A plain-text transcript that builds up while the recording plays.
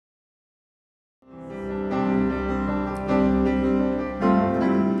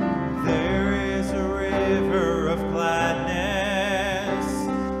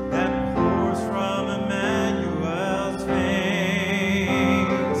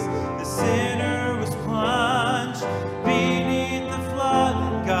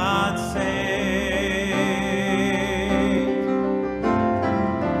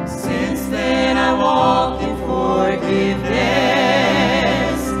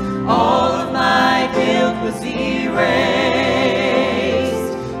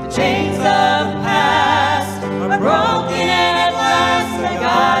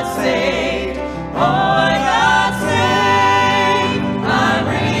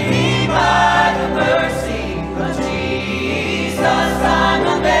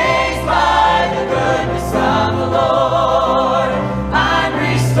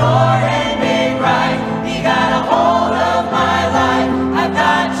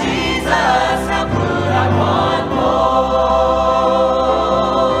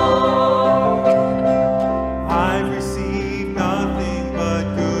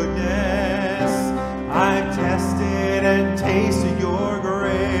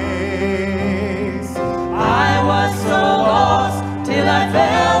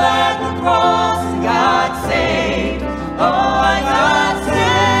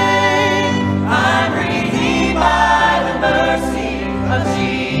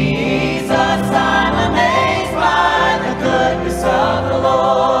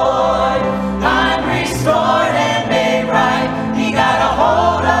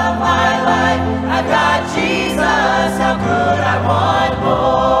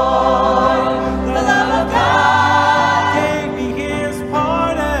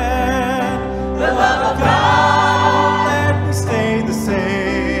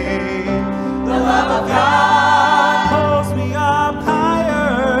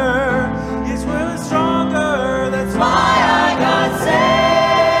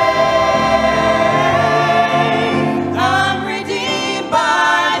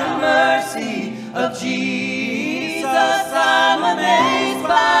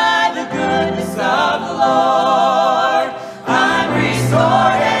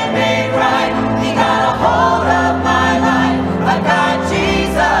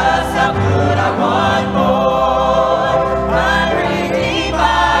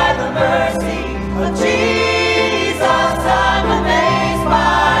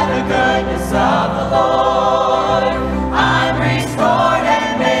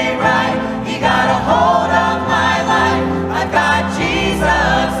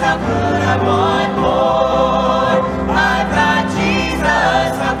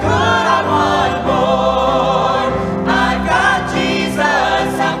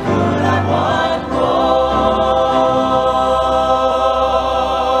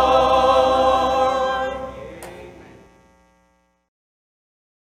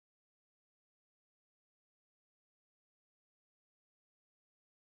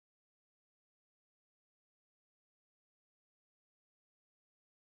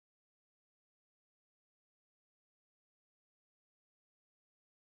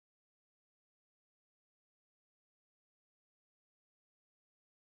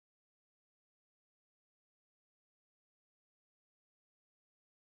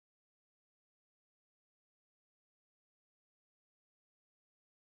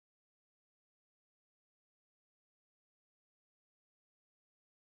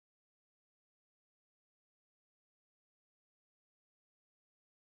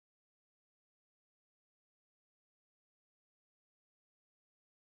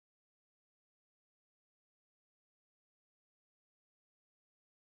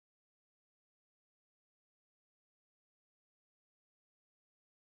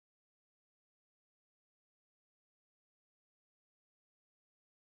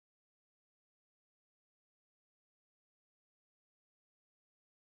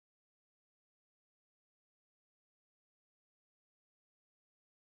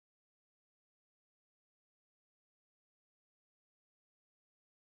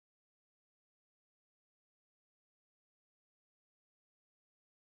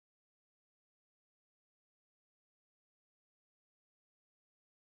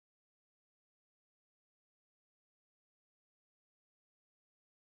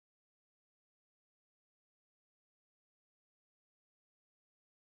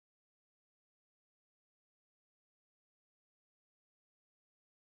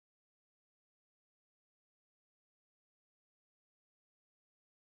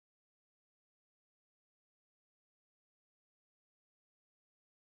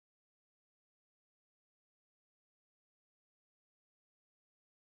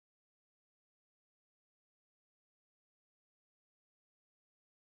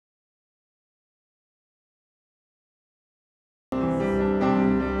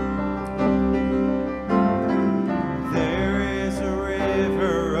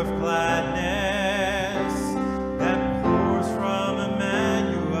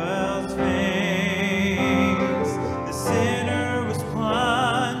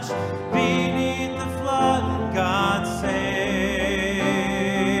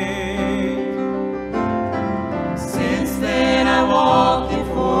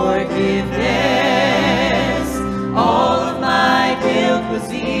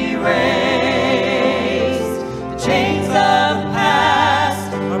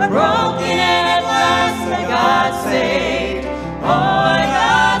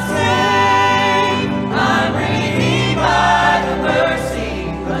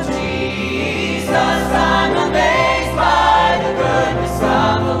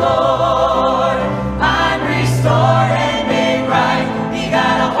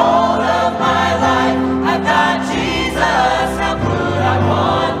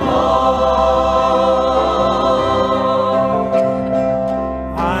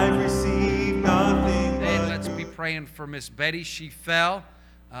Miss Betty. She fell.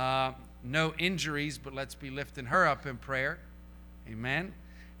 No injuries, but let's be lifting her up in prayer. Amen.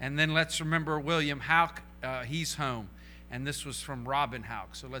 And then let's remember William Houck. He's home. And this was from Robin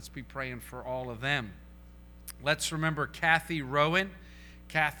Houck. So let's be praying for all of them. Let's remember Kathy Rowan.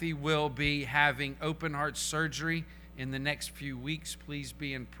 Kathy will be having open heart surgery in the next few weeks. Please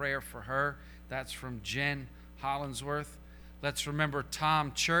be in prayer for her. That's from Jen Hollinsworth. Let's remember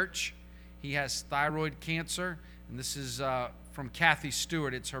Tom Church. He has thyroid cancer. And this is from Kathy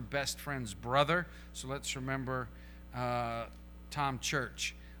Stewart. It's her best friend's brother. So let's remember Tom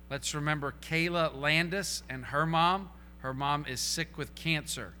Church. Let's remember Kayla Landis and her mom. Her mom is sick with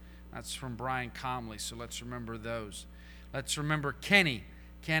cancer. That's from Brian Comley. So let's remember those. Let's remember Kenny.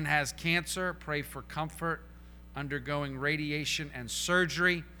 Ken has cancer. Pray for comfort, undergoing radiation and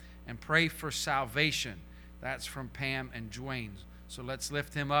surgery, and pray for salvation. That's from Pam and Dwayne. So let's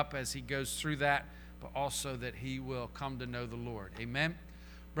lift him up as he goes through that, but also that he will come to know the Lord. Amen.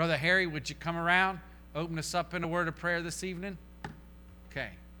 Brother Harry, would you come around, open us up in a word of prayer this evening? Okay.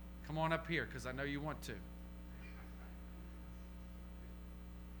 Come on up here, because I know you want to.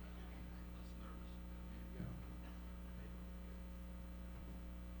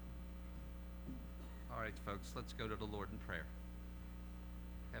 All right, folks, let's go to the Lord in prayer.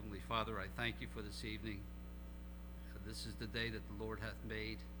 Heavenly Father, I thank you for this evening. This is the day that the Lord hath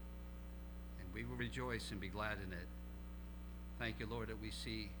made. We will rejoice and be glad in it. Thank you, Lord, that we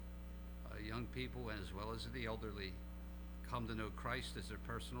see young people as well as the elderly come to know Christ as their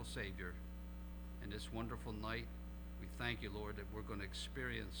personal Savior. And this wonderful night, we thank you, Lord, that we're going to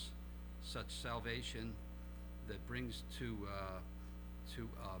experience such salvation that brings to the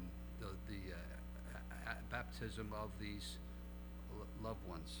baptism of these loved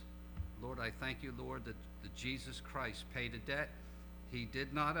ones. Lord, I thank you, Lord, that Jesus Christ paid a debt he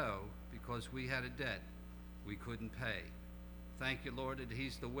did not owe because we had a debt we couldn't pay. Thank you, Lord, that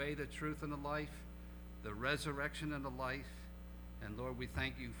he's the way, the truth, and the life, the resurrection and the life. And Lord, we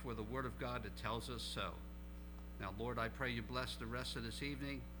thank you for the word of God that tells us so. Now, Lord, I pray you bless the rest of this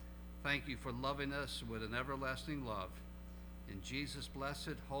evening. Thank you for loving us with an everlasting love. In Jesus'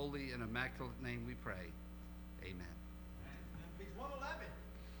 blessed, holy, and immaculate name we pray. Amen. Page 111.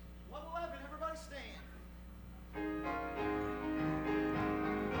 111, everybody stand.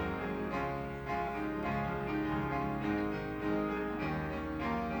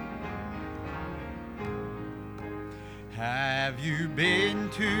 Have you been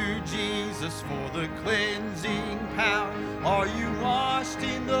to Jesus for the cleansing power? Are you washed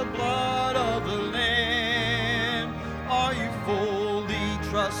in the blood of the Lamb? Are you fully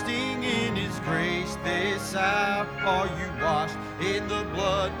trusting in his grace this hour? Are you washed in the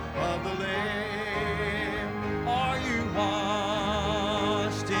blood of the Lamb? Are you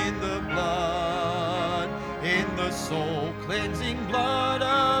washed in the blood, in the soul cleansing blood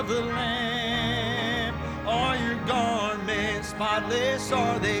of the Lamb? Are your garments spotless?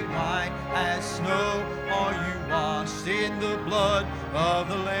 Are they white as snow? Are you washed in the blood of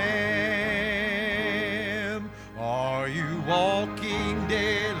the Lamb? Are you walking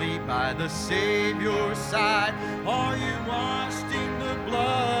daily by the Savior's side? Are you washed in the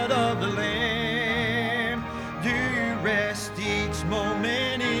blood of the Lamb? Do you rest each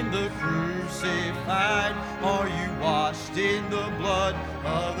moment in the crucified? Are you washed in the blood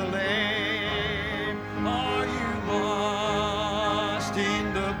of the Lamb? Are you washed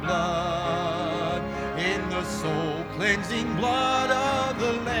in the blood, in the soul cleansing blood of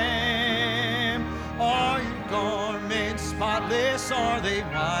the Lamb? Are your garments spotless? Are they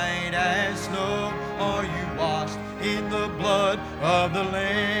white as snow? Are you washed in the blood of the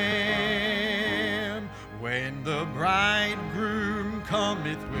Lamb? When the bridegroom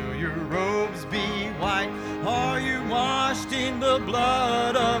cometh, will your robes be white? Are you washed in the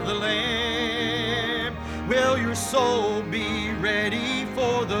blood of the Lamb? Will your soul be ready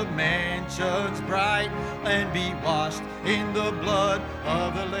for the mansions bright and be washed in the blood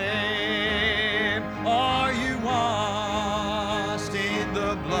of the Lamb? Are you washed in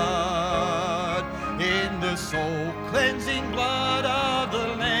the blood, in the soul cleansing blood of the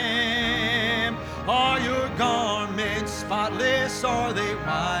Lamb? Are your garments spotless? Are they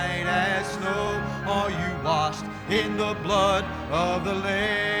white as snow? Are you washed in the blood of the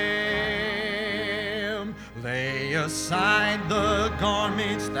Lamb? Lay aside the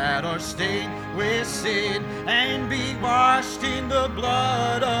garments that are stained with sin and be washed in the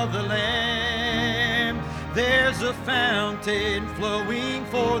blood of the Lamb. There's a fountain flowing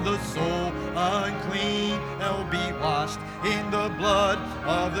for the soul unclean that will be washed in the blood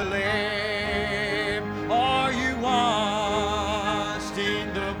of the Lamb. Are you washed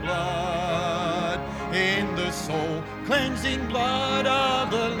in the blood, in the soul cleansing blood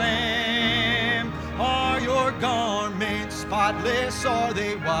of the Lamb? Are your garments spotless? Are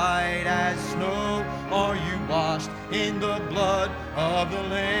they white as snow? Are you washed in the blood of the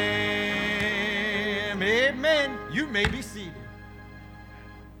Lamb? Amen. You may be seated.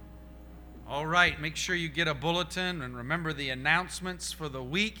 All right, make sure you get a bulletin and remember the announcements for the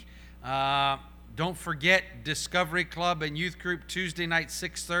week. Don't forget Discovery Club and Youth Group Tuesday night,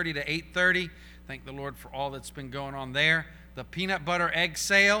 6:30 to 8:30. Thank the Lord for all that's been going on there. The peanut butter egg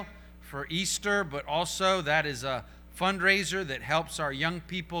sale for Easter, but also that is a fundraiser that helps our young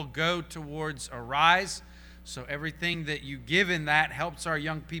people go towards Arise. So everything that you give in that helps our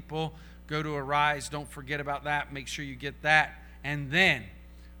young people go to Arise. Don't forget about that. Make sure you get that. And then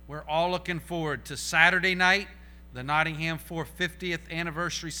we're all looking forward to Saturday night, the Nottingham 450th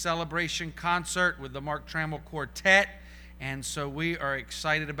anniversary celebration concert with the Mark Trammell Quartet. And so we are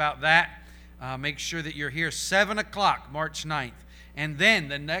excited about that. Make sure that you're here 7 o'clock, March 9th. And then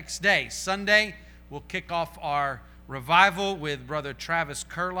the next day, Sunday, we'll kick off our revival with Brother Travis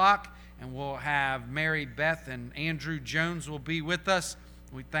Kerlock, and we'll have Mary Beth and Andrew Jones will be with us.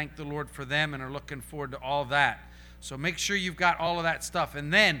 We thank the Lord for them and are looking forward to all that. So make sure you've got all of that stuff.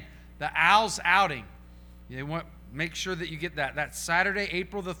 And then the Owls outing. Make sure that you get that. That's Saturday,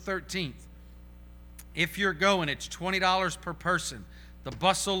 April the 13th. If you're going, it's $20 per person. The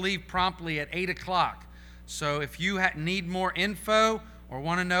bus will leave promptly at 8 o'clock. So if you need more info or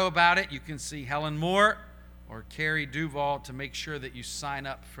want to know about it, you can see Helen Moore or Carrie Duval to make sure that you sign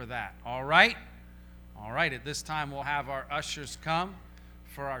up for that. All right? All right, at this time we'll have our ushers come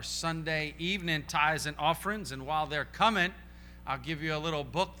for our Sunday evening tithes and offerings. And while they're coming, I'll give you a little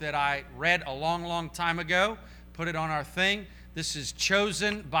book that I read a long, long time ago. Put it on our thing. This is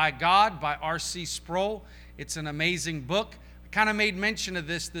Chosen by God by R.C. Sproul. It's an amazing book. I kind of made mention of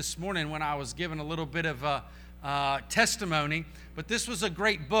this morning when I was giving a little bit of a testimony. But this was a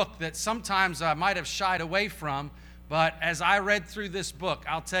great book that sometimes I might have shied away from. But as I read through this book,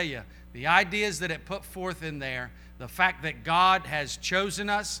 I'll tell you, the ideas that it put forth in there, the fact that God has chosen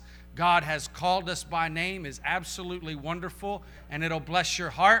us, God has called us by name is absolutely wonderful, and it'll bless your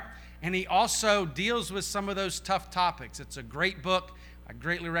heart. And he also deals with some of those tough topics. It's a great book. I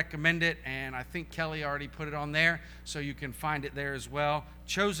greatly recommend it, and I think Kelly already put it on there, so you can find it there as well.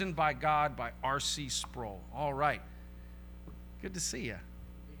 Chosen by God by R.C. Sproul. All right. Good to see you.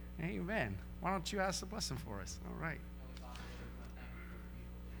 Amen. Why don't you ask the blessing for us? All right.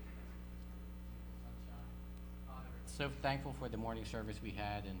 So thankful for the morning service we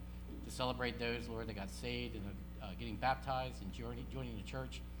had, and to celebrate those, Lord, that got saved and getting baptized and joining the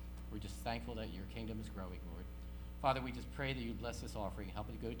church. We're just thankful that your kingdom is growing, Lord. Father, we just pray that you bless this offering and help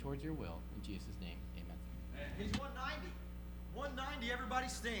it go towards your will. In Jesus' name, amen. Page 190. 190, everybody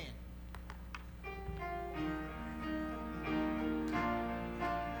stand.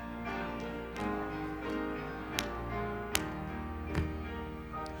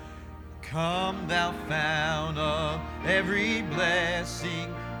 Come, thou fount of every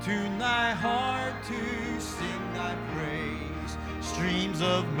blessing, tune thy heart to sing thy praise. Streams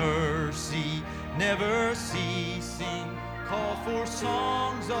of mercy never ceasing, call for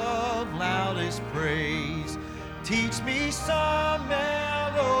songs of loudest praise. Teach me some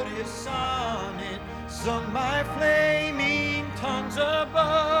melodious sonnet, sung by flaming tongues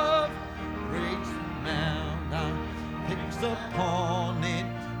above. Rage the mount thou fixed upon it,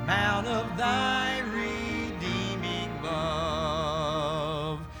 mount of thy redeeming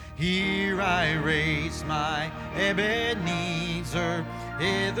love. Here I raise my Ebenezer,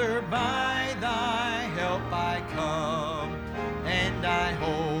 hither by thy help I come, and I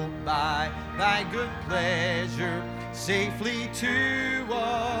hope by thy good pleasure safely to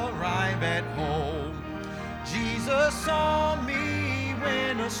arrive at home. Jesus saw me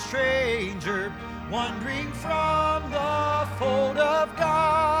when a stranger, wandering from the fold of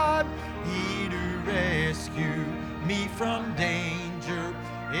God. He to rescue me from danger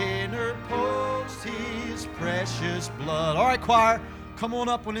interposed his precious blood. All right, choir, come on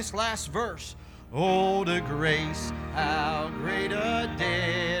up on this last verse. Oh, the grace, how great a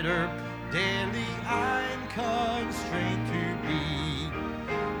debtor daily I'm constrained to be.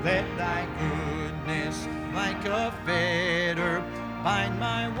 Let thy goodness like a fetter bind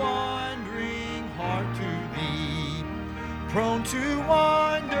my wandering heart to thee. Prone to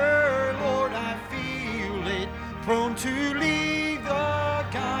wander, Lord, I feel it. Prone to leave the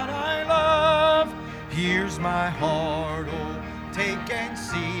God I love. Here's my heart, oh, take and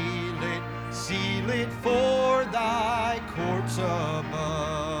seal it for thy courts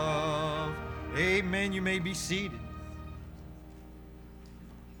above. Amen. You may be seated.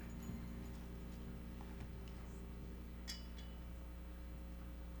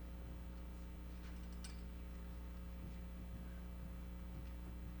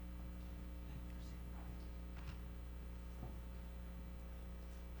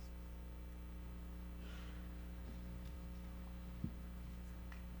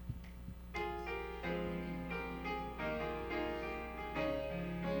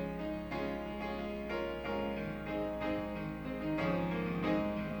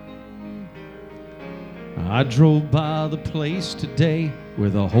 I drove by the place today where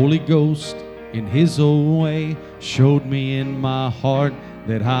the Holy Ghost in his own way showed me in my heart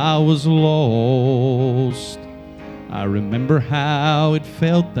that I was lost. I remember how it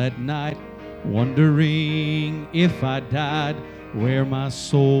felt that night, wondering if I died where my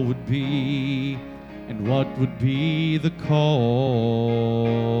soul would be and what would be the cost.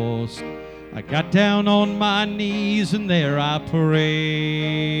 I got down on my knees and there I prayed,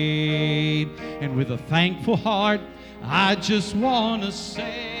 and with a thankful heart I just want to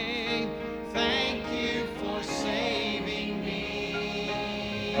say thank you for saving me.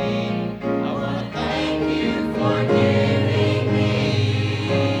 I want to thank you for giving me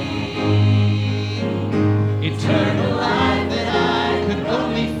eternal life that I could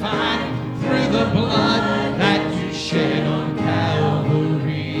only find through the blood that you shed on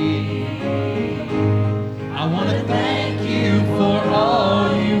Calvary. I want to thank you for all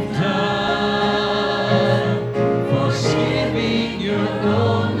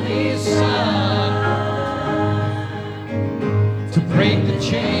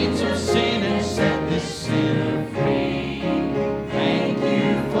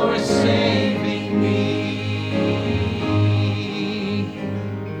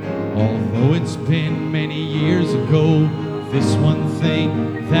This one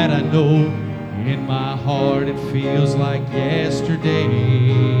thing that I know, in my heart it feels like yesterday.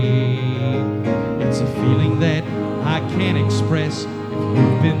 It's a feeling that I can't express. If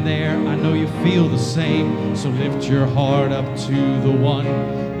you've been there, I know you feel the same. So lift your heart up to the one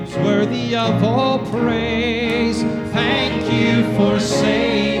who's worthy of all praise. Thank you for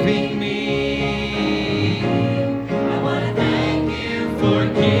saving me. I want to thank you for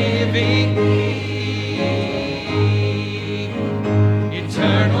giving me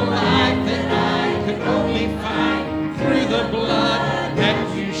eternal life that I could only find through the blood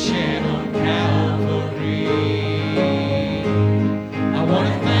that you shed on Calvary. I want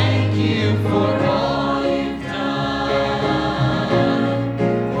to thank you for all you've done,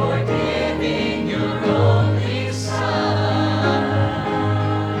 for giving your only Son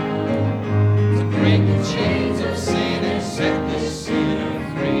to break the chains of sin and set the sinner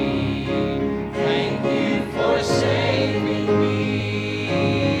free. Thank you for saving me.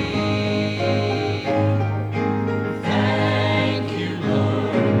 Thank you,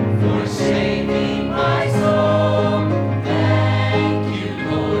 Lord, for saving my soul. Thank you,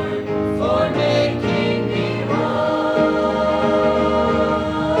 Lord, for making me whole.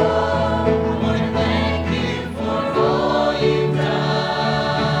 I want to thank you for all you've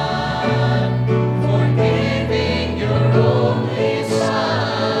done, for giving your only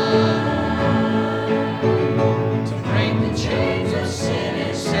Son to break the chains of sin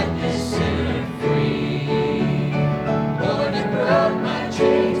and set the sinner free. Lord, you broke my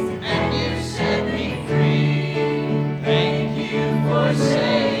chains and you set me free. Thank you for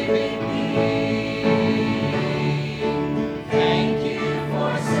saving me. Thank you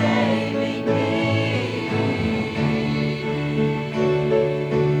for saving me.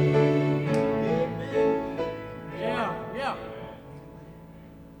 Yeah, yeah.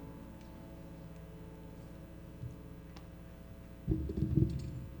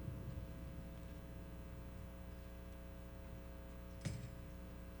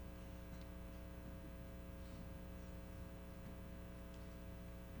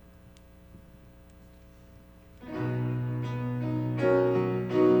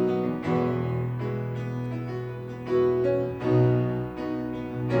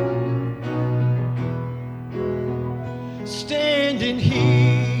 Standing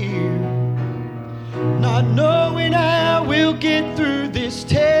here, not knowing how we'll get through this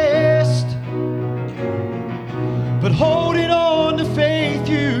test, but holding on to faith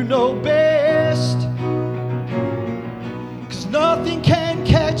you know best. 'Cause nothing can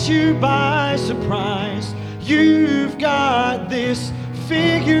catch you by surprise. You've got this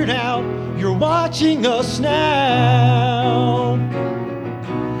figured out. You're watching us now.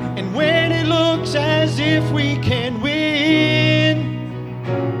 And when it looks as if we can win,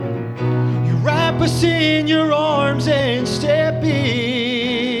 you wrap us in your arms and step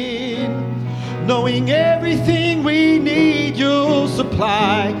in, knowing everything we need you'll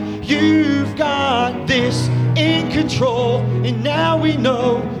supply. You've got this in control, and now we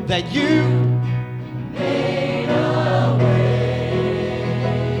know that you made a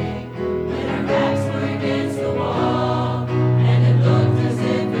way when our backs were against the wall and it looked as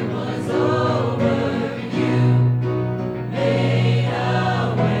if it was over. You made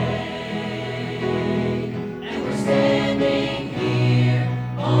a way, and we're standing here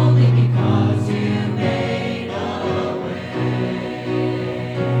only because you made a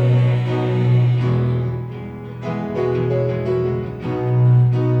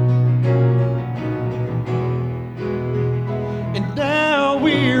And now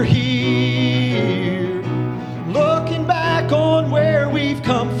we're here, looking back on where we've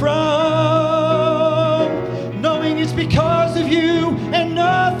come from, knowing it's because of you and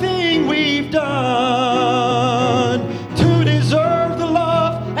nothing we've done to deserve the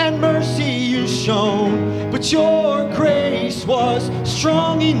love and mercy you've shown. But your grace was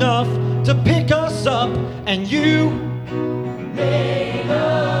strong enough to pick us up, and you made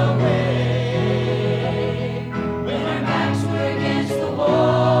a way when our backs were against the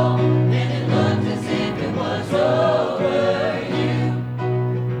wall and it looked as if it was over. You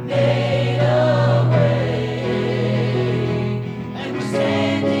made a way, and we're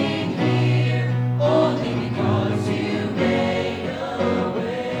standing here only because you made a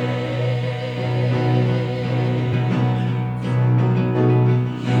way.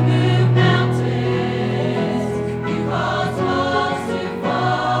 You move mountains, you cause walls to fall.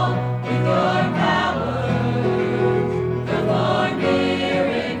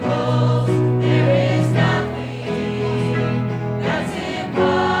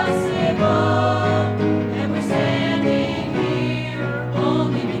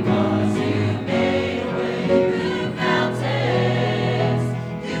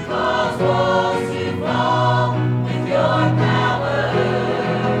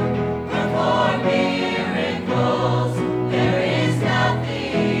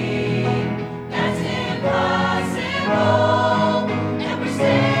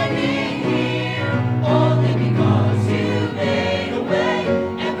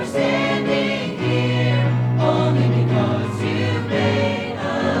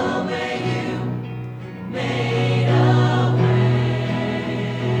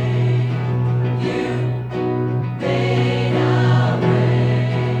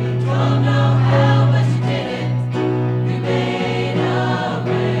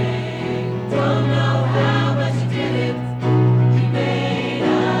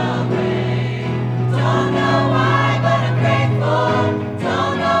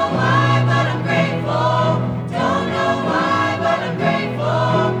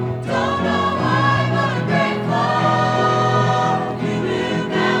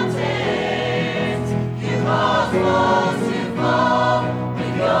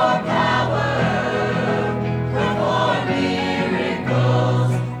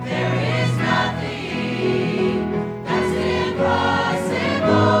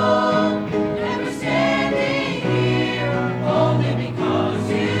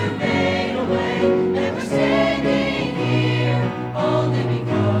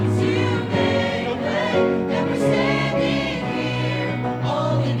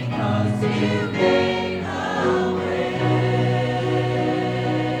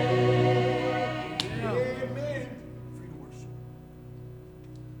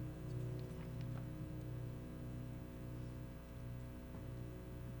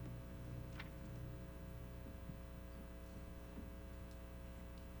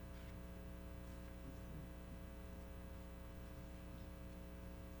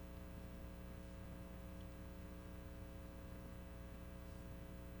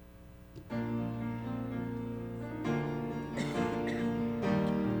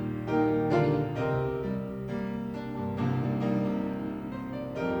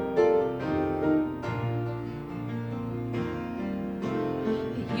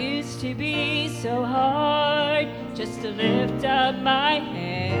 so hard just to lift up my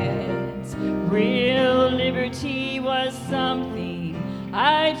hands. Real liberty was something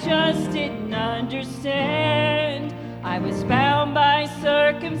I just didn't understand. I was bound by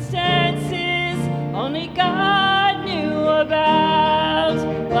circumstances only God knew about.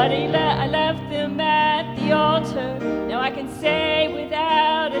 But I left them at the altar. Now I can say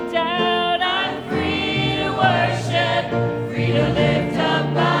without a doubt, I'm free to worship, free to lift up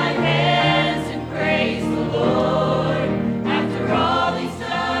my hands and praise the Lord. After all He's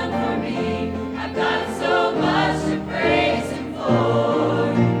done for me, I've got so much to praise Him for.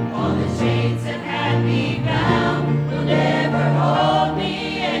 All the chains that had me bound will never hold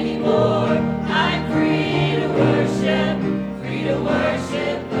me anymore. I'm free to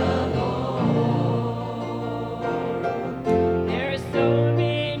worship the Lord. There are so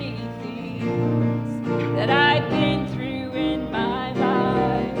many things that I've been through in my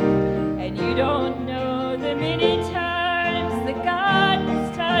life, and you don't know the many times that God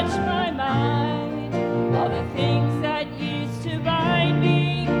has touched my mind. All the things that used to bind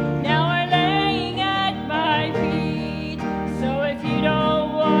me now are laying at my feet. So if you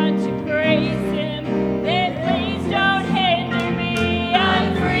don't want to praise Him, then please don't hinder me.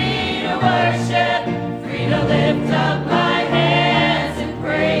 I'm free to worship, free to lift up my hands and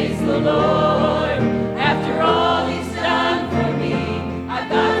praise the Lord. After all He's done for me, I've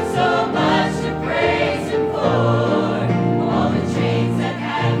got so much to praise Him for. All the chains that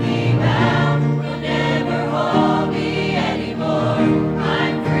had me bound will never hold me anymore.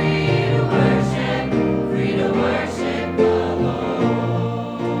 I'm free to worship the Lord.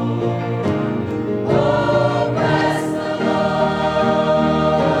 Oh, bless the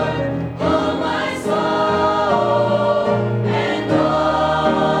Lord, oh my soul, and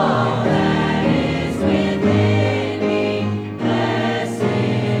all that is within me. Bless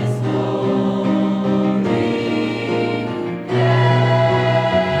His holy name.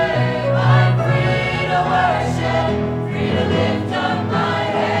 I'm free to worship, free to lift up my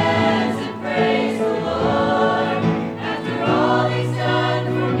hands and praise the Lord. After all He's done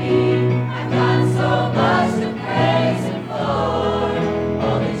for me, I've got so much to praise Him for.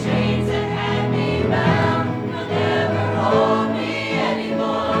 All the chains that had me bound will never hold me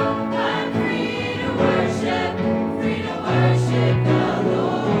anymore. I'm free to worship the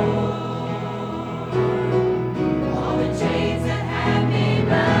Lord. All the chains that had me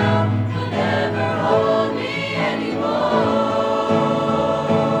bound will never hold me anymore.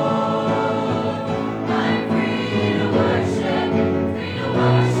 I'm free to worship the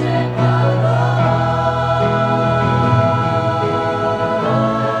Lord.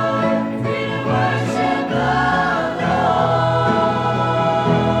 Free to worship the Lord.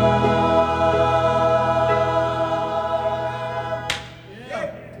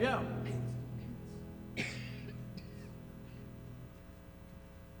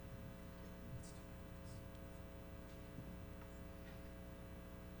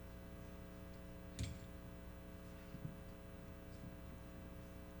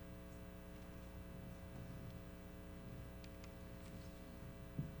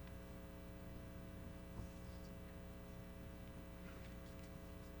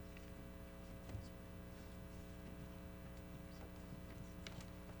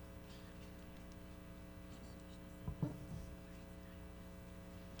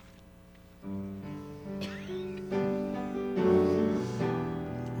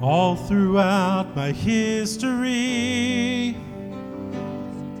 All throughout my history,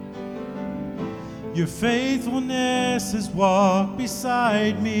 your faithfulness has walked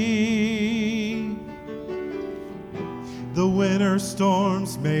beside me. The winter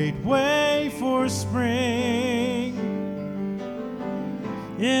storms made way for spring.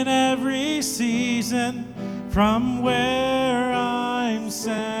 In every season, from where I'm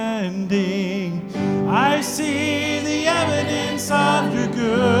standing, I see the evidence of your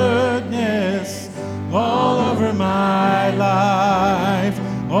goodness all over my life,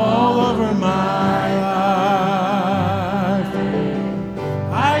 all over my life.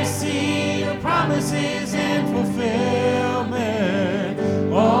 I see your promises in fulfillment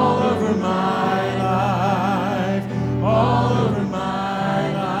all over my life, all over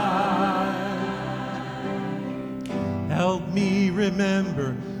my life. Help me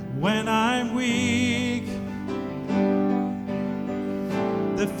remember when I'm weak.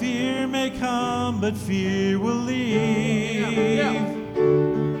 The fear may come, but fear will leave.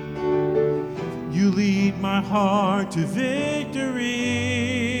 You lead my heart to victory.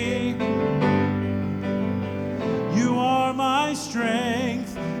 You are my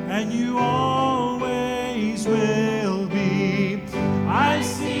strength, and you always will be. I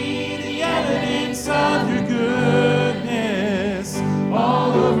see the evidence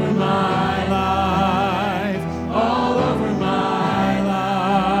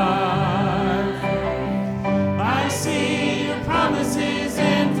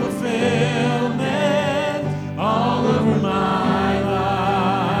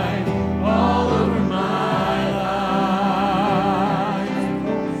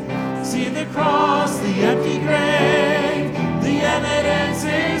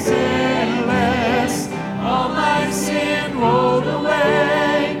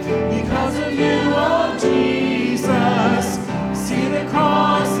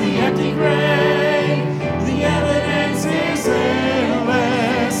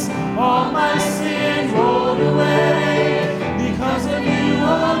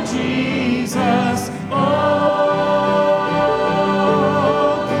Jesus. Oh,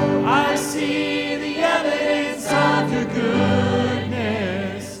 I see the evidence of your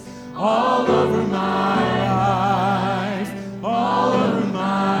goodness all over my life, all over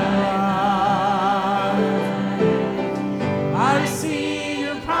my life. I see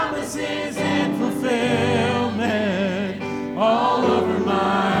your promises in fulfillment all over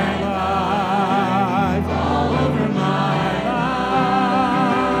my life, all over my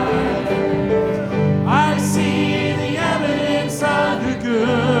life. I see the evidence of your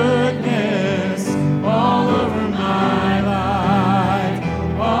goodness all over my life,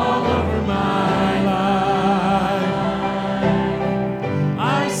 all over my life.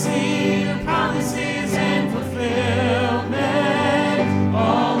 I see your promises in fulfillment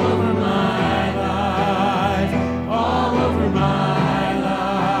all over my life, all over my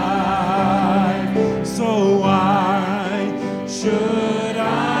life. So why should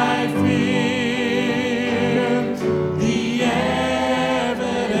I fear? The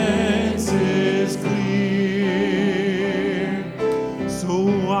evidence is clear. So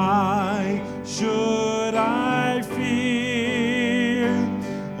why should I fear?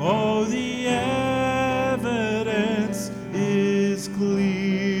 Oh, the evidence is clear.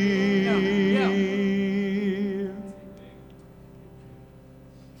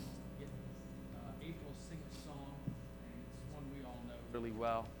 April sing a song, and it's one we all know really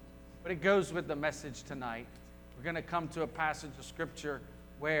well. But it goes with the message tonight. We're going to come to a passage of Scripture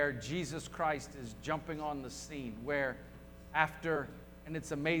where Jesus Christ is jumping on the scene, where after, and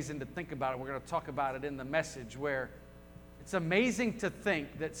it's amazing to think about it, we're going to talk about it in the message, where it's amazing to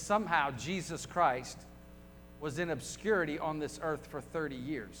think that somehow Jesus Christ was in obscurity on this earth for 30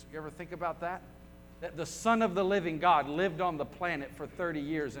 years. You ever think about that? That the Son of the living God lived on the planet for 30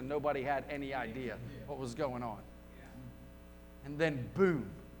 years and nobody had any idea what was going on. And then, boom,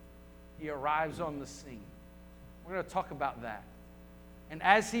 he arrives on the scene. We're going to talk about that. And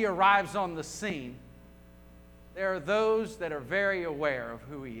as he arrives on the scene, there are those that are very aware of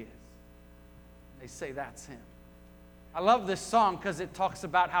who he is. They say, that's him. I love this song because it talks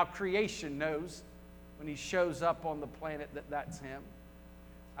about how creation knows when he shows up on the planet that that's him.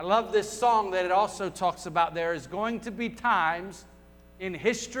 I love this song that it also talks about there is going to be times in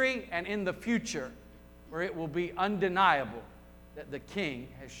history and in the future where it will be undeniable that the King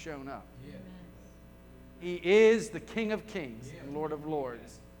has shown up. He is the King of Kings and Lord of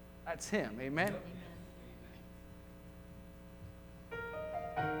Lords. That's him. Amen?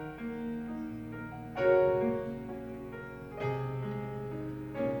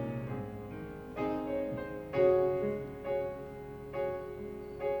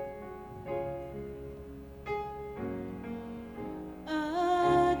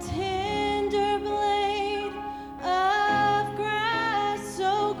 A tender blade of grass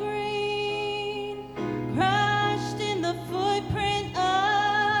so green, crushed in the footprint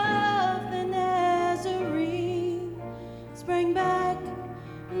of the nail.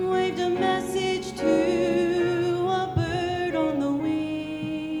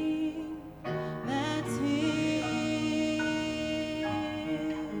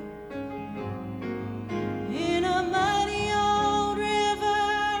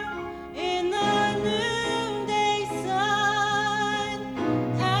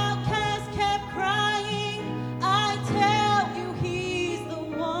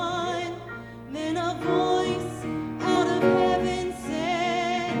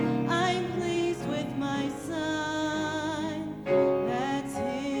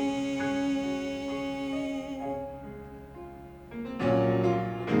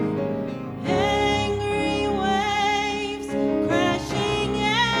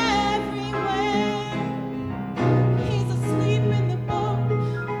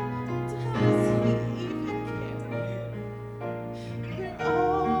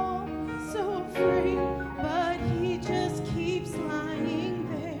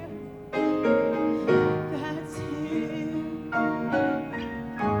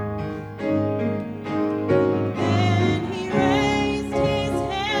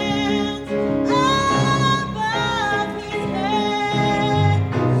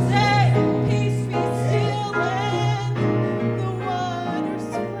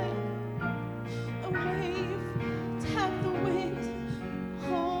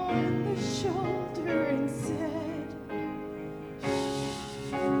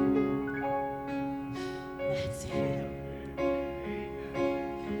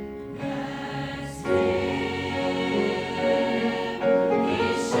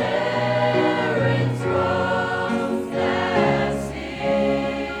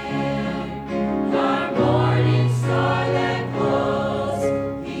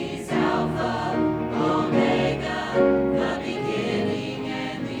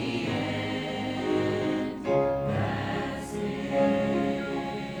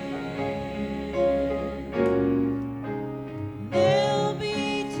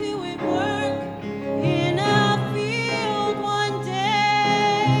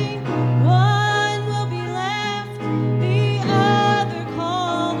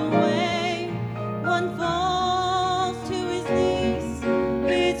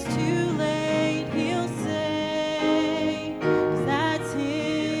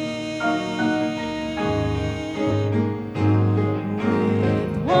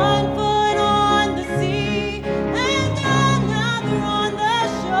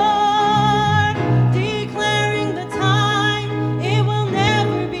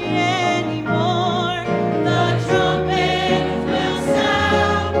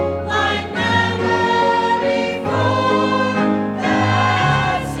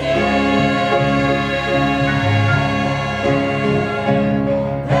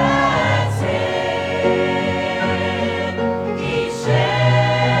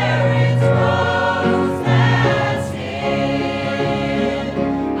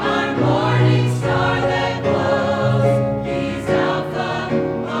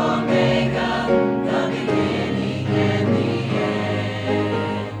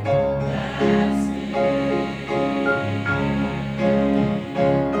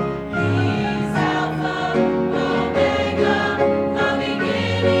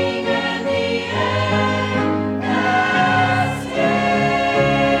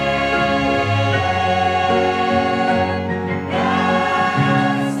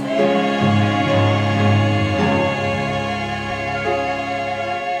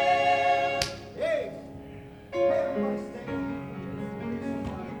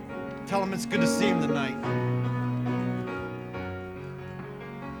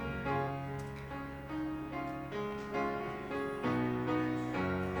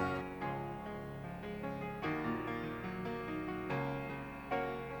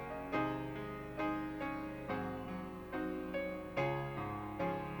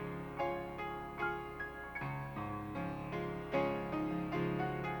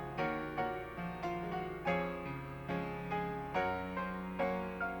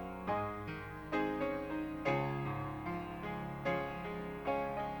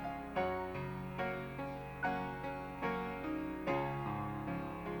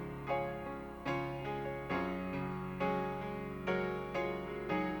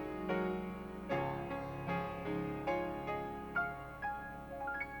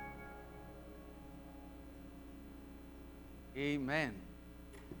 Amen.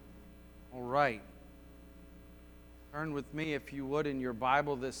 All right. Turn with me, if you would, in your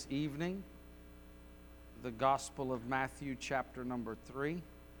Bible this evening, the Gospel of Matthew, chapter number 3. I'm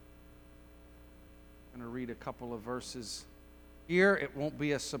going to read a couple of verses here. It won't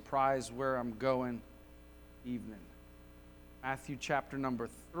be a surprise where I'm going evening. Matthew, chapter number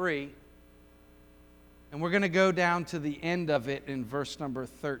 3. And we're going to go down to the end of it in verse number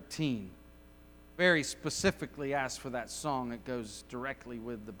 13. Very specifically asked for that song. It goes directly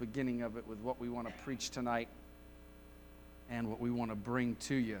with the beginning of it, with what we want to preach tonight and what we want to bring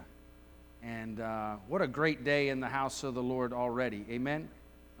to you. And what a great day in the house of the Lord already. Amen?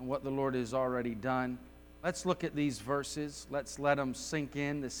 And what the Lord has already done. Let's look at these verses. Let's let them sink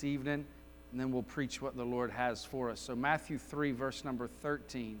in this evening, and then we'll preach what the Lord has for us. So Matthew 3, verse number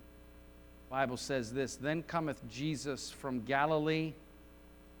 13. The Bible says this, "Then cometh Jesus from Galilee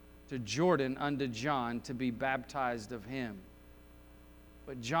to Jordan unto John to be baptized of him.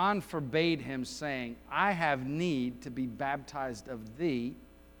 But John forbade him, saying, I have need to be baptized of thee.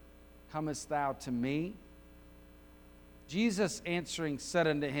 Comest thou to me? Jesus answering said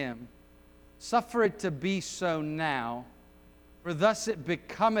unto him, Suffer it to be so now, for thus it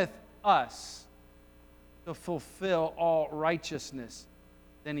becometh us to fulfill all righteousness.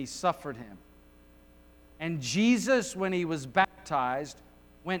 Then he suffered him. And Jesus, when he was baptized,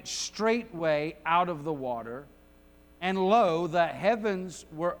 went straightway out of the water, and lo, the heavens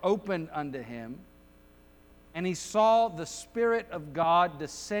were opened unto him, and he saw the Spirit of God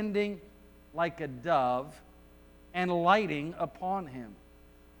descending like a dove and lighting upon him.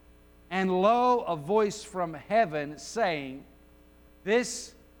 And lo, a voice from heaven saying,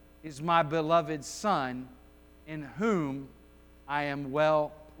 This is my beloved Son, in whom I am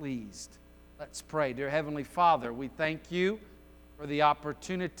well pleased. Let's pray. Dear Heavenly Father, we thank you for the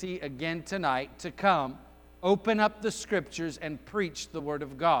opportunity again tonight to come, open up the Scriptures, and preach the Word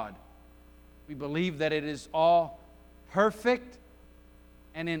of God. We believe that it is all perfect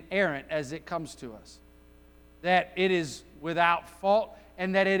and inerrant as it comes to us, that it is without fault,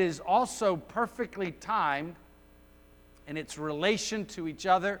 and that it is also perfectly timed in its relation to each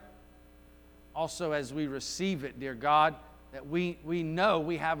other. Also, as we receive it, dear God, that we know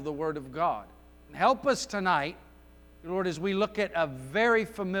we have the Word of God. And help us tonight, Lord, as we look at a very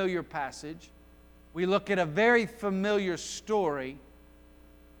familiar passage, we look at a very familiar story,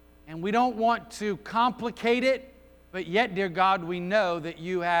 and we don't want to complicate it, but yet, dear God, we know that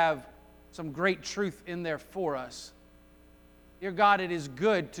you have some great truth in there for us. Dear God, it is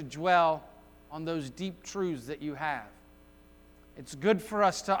good to dwell on those deep truths that you have. It's good for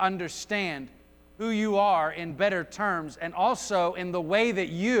us to understand who you are in better terms, and also in the way that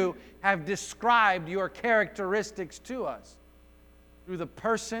you have described your characteristics to us through the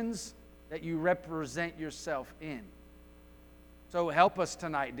persons that you represent yourself in. So help us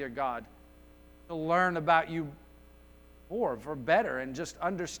tonight, dear God, to learn about you more, for better, and just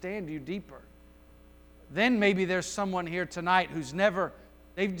understand you deeper. Then maybe there's someone here tonight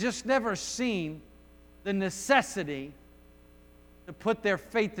they've just never seen the necessity to put their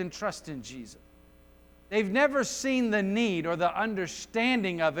faith and trust in Jesus. They've never seen the need or the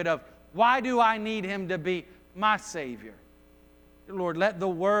understanding of it, of why do I need him to be my Savior? Lord, let the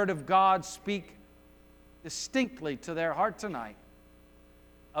Word of God speak distinctly to their heart tonight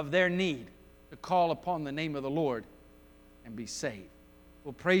of their need to call upon the name of the Lord and be saved.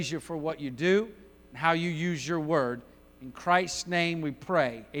 We'll praise you for what you do and how you use your Word. In Christ's name we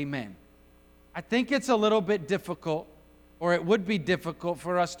pray, amen. I think it's a little bit difficult, or it would be difficult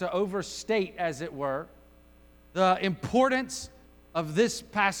for us to overstate, as it were, the importance of this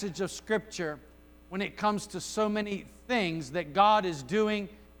passage of Scripture when it comes to so many things that God is doing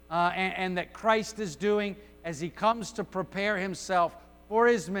and that Christ is doing as he comes to prepare himself for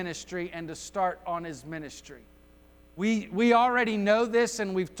his ministry and to start on his ministry. We already know this,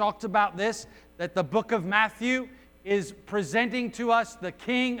 and we've talked about this, that the book of Matthew is presenting to us the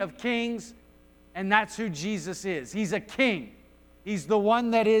King of Kings, and that's who Jesus is. He's a king. He's the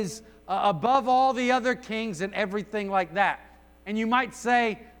one that is above all the other kings and everything like that. And you might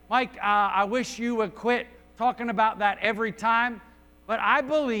say, Mike, I wish you would quit talking about that every time. But I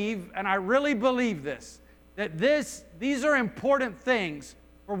believe, and I really believe this, that these are important things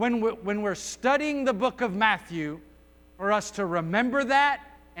for when we're studying the book of Matthew, for us to remember that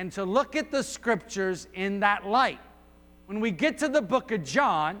and to look at the Scriptures in that light. When we get to the book of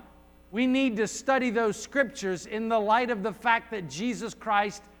John, we need to study those Scriptures in the light of the fact that Jesus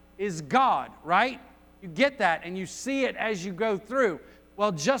Christ is God, right? You get that, and you see it as you go through.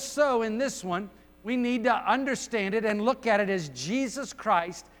 Well, just so in this one, we need to understand it and look at it as Jesus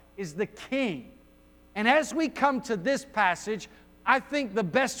Christ is the King. And as we come to this passage, I think the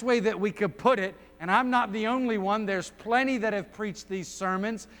best way that we could put it, and I'm not the only one, there's plenty that have preached these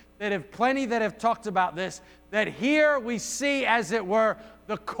sermons, plenty that have talked about this, that here we see, as it were,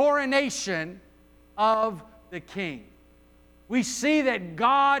 the coronation of the King. We see that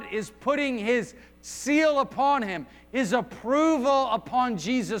God is putting His seal upon Him, His approval upon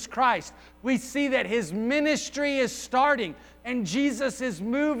Jesus Christ. We see that His ministry is starting, and Jesus is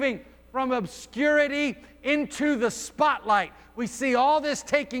moving from obscurity into the spotlight. We see all this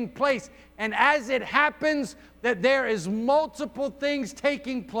taking place, and as it happens, that there is multiple things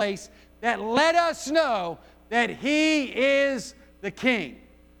taking place that let us know that He is the King.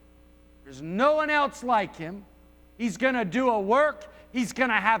 There's no one else like Him. He's going to do a work. He's going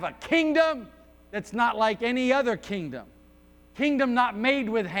to have a kingdom that's not like any other kingdom. Kingdom not made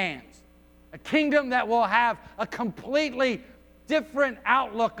with hands. A kingdom that will have a completely different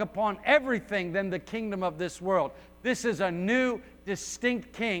outlook upon everything than the kingdom of this world. This is a new,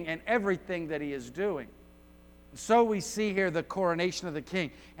 distinct king and everything that he is doing. And so we see here the coronation of the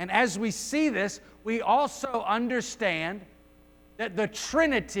king. And as we see this, we also understand that the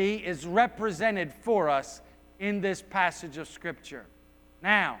Trinity is represented for us in this passage of Scripture.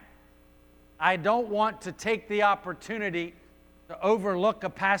 Now, I don't want to take the opportunity to overlook a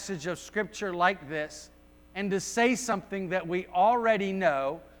passage of Scripture like this and to say something that we already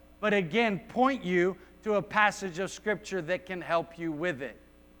know, but again, point you to a passage of Scripture that can help you with it.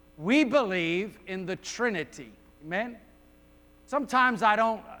 We believe in the Trinity. Amen? Sometimes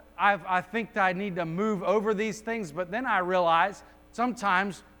I think that I need to move over these things, but then I realize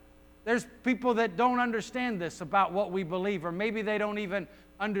sometimes there's people that don't understand this about what we believe, or maybe they don't even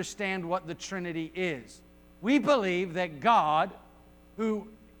understand what the Trinity is. We believe that God, who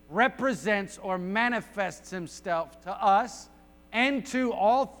represents or manifests Himself to us and to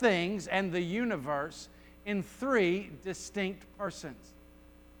all things and the universe in three distinct persons.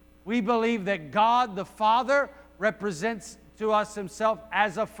 We believe that God the Father represents to us Himself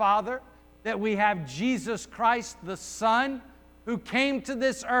as a Father, that we have Jesus Christ the Son, who came to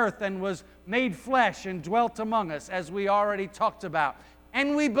this earth and was made flesh and dwelt among us, as we already talked about.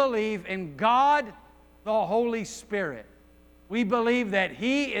 And we believe in God the Holy Spirit. We believe that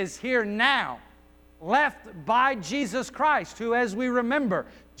He is here now, left by Jesus Christ, who, as we remember,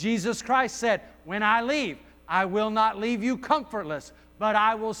 Jesus Christ said, "When I leave, I will not leave you comfortless, but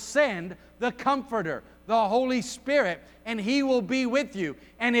I will send the Comforter, the Holy Spirit, and He will be with you."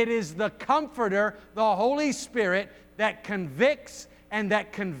 And it is the Comforter, the Holy Spirit, that convicts and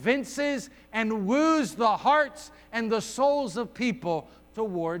that convinces and woos the hearts and the souls of people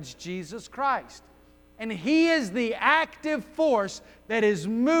towards Jesus Christ. And He is the active force that is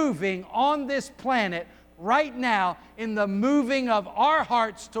moving on this planet right now in the moving of our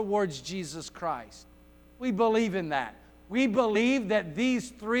hearts towards Jesus Christ. We believe in that. We believe that these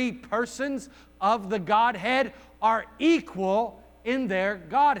three persons of the Godhead are equal in their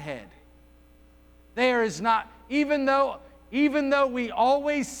Godhead. There is not, even though we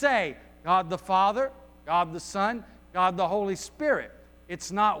always say God the Father, God the Son, God the Holy Spirit,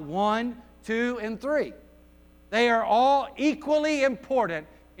 it's not 1, 2, and 3. They are all equally important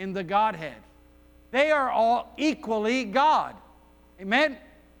in the Godhead. They are all equally God. Amen?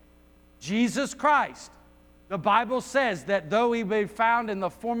 Jesus Christ. The Bible says that though He be found in the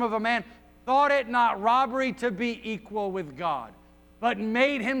form of a man, thought it not robbery to be equal with God, but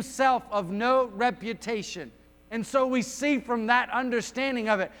made Himself of no reputation. And so we see from that understanding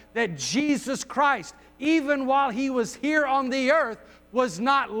of it that Jesus Christ, even while He was here on the earth, was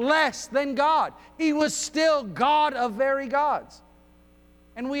not less than God. He was still God of very gods.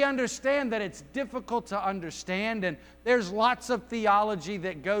 And we understand that it's difficult to understand, and there's lots of theology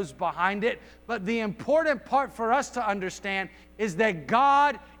that goes behind it. But the important part for us to understand is that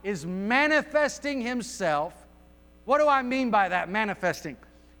God is manifesting Himself. What do I mean by that, manifesting?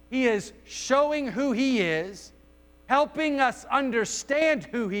 He is showing who He is, helping us understand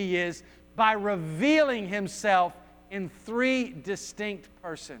who He is by revealing Himself in three distinct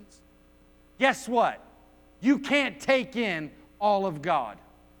persons. Guess what? You can't take in all of God.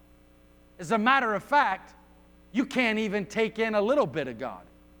 As a matter of fact, you can't even take in a little bit of God.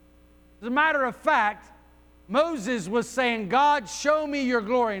 As a matter of fact, Moses was saying, "God, show me your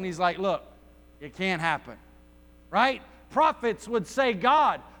glory." And He's like, "Look, it can't happen." Right? Prophets would say,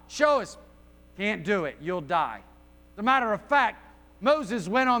 "God, show us." Can't do it. You'll die. As a matter of fact, Moses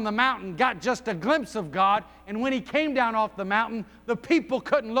went on the mountain, got just a glimpse of God, and when he came down off the mountain, the people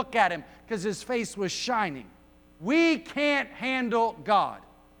couldn't look at him because His face was shining. We can't handle God.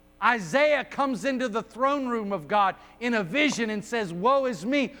 Isaiah comes into the throne room of God in a vision and says, "Woe is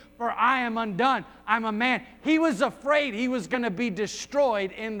me, for I am undone. I'm a man." He was afraid he was going to be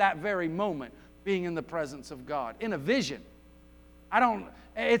destroyed in that very moment, being in the presence of God, in a vision.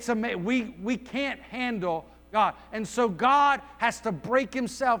 We can't handle God. And so God has to break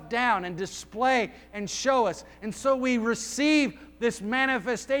himself down and display and show us. And so we receive this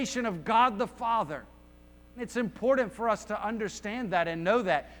manifestation of God the Father. It's important for us to understand that and know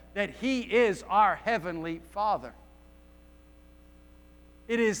that he is our heavenly Father.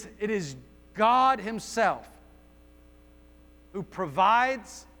 It is God himself who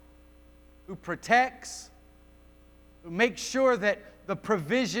provides, who protects, who makes sure that the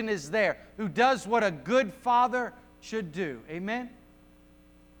provision is there, who does what a good father should do. Amen?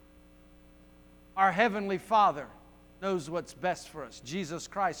 Our heavenly Father knows what's best for us. Jesus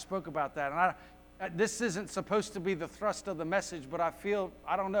Christ spoke about that. And this isn't supposed to be the thrust of the message, but I feel,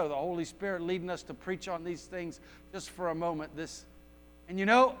 the Holy Spirit leading us to preach on these things just for a moment.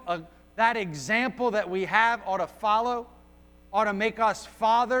 That example that we have ought to follow, ought to make us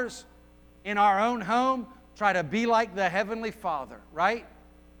fathers in our own home, try to be like the Heavenly Father, right?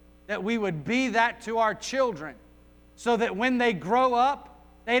 That we would be that to our children so that when they grow up,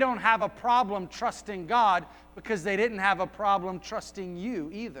 they don't have a problem trusting God because they didn't have a problem trusting you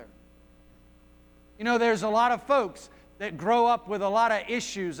either. There's a lot of folks that grow up with a lot of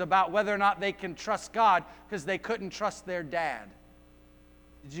issues about whether or not they can trust God because they couldn't trust their dad.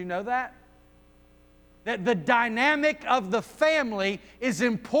 Did you know that? That the dynamic of the family is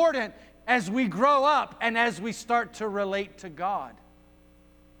important as we grow up and as we start to relate to God.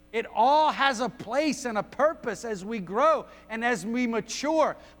 It all has a place and a purpose as we grow and as we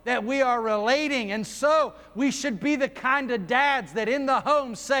mature, that we are relating. And so we should be the kind of dads that in the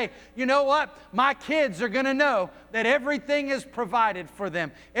home say, "You know what? My kids are going to know that everything is provided for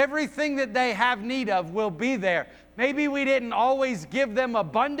them. Everything that they have need of will be there. Maybe we didn't always give them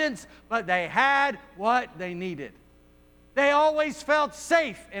abundance, but they had what they needed. They always felt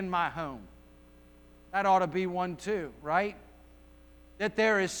safe in my home." That ought to be one too, right? That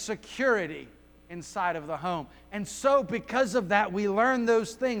there is security inside of the home. And so because of that, we learn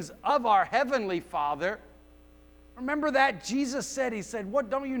those things of our Heavenly Father. Remember that Jesus said, he said,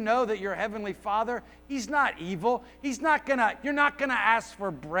 "What, don't you know that your Heavenly Father, he's not evil. You're not gonna ask for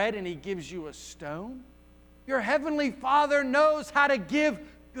bread and he gives you a stone. Your Heavenly Father knows how to give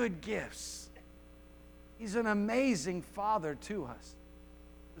good gifts." He's an amazing Father to us,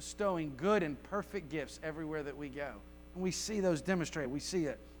 bestowing good and perfect gifts everywhere that we go. And we see those demonstrated. We see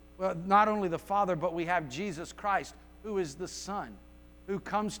it. Well, not only the Father, but we have Jesus Christ, who is the Son, who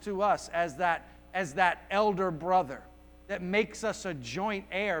comes to us as that elder brother that makes us a joint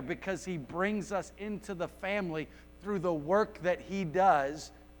heir because he brings us into the family through the work that he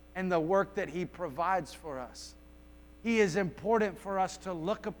does and the work that he provides for us. He is important for us to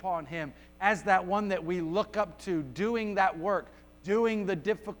look upon him as that one that we look up to, doing that work, doing the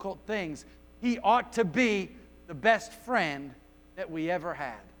difficult things. He ought to be the best friend that we ever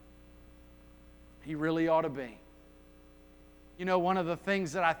had. He really ought to be. One of the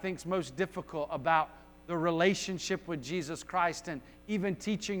things that I think is most difficult about the relationship with Jesus Christ, and even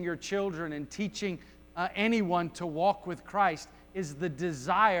teaching your children and teaching anyone to walk with Christ, is the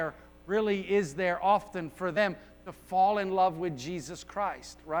desire really is there often for them to fall in love with Jesus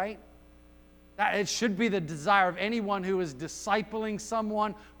Christ, right? That it should be the desire of anyone who is discipling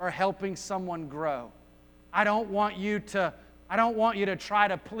someone or helping someone grow. I don't want you to try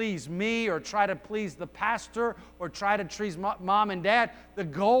to please me or try to please the pastor or try to please mom and dad. The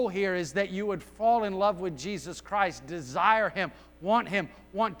goal here is that you would fall in love with Jesus Christ, desire him, want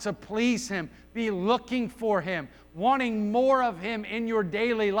to please him, be looking for him, wanting more of him in your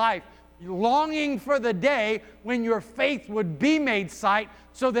daily life, longing for the day when your faith would be made sight,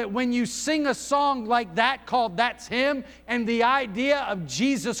 so that when you sing a song like that called "That's Him," and the idea of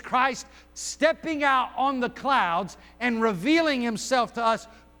Jesus Christ stepping out on the clouds and revealing himself to us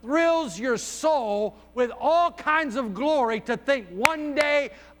thrills your soul with all kinds of glory to think, one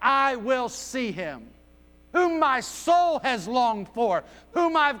day I will see him, whom my soul has longed for,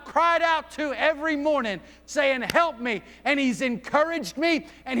 whom I've cried out to every morning saying, "Help me." And he's encouraged me,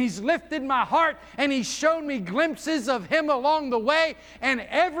 and he's lifted my heart, and he's shown me glimpses of him along the way, and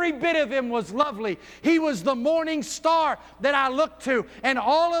every bit of him was lovely. He was the morning star that I looked to, and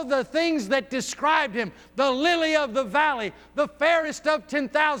all of the things that described him, the lily of the valley, the fairest of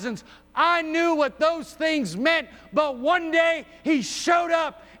 10,000s. I knew what those things meant, but one day he showed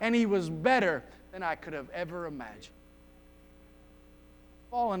up, and he was better than I could have ever imagined.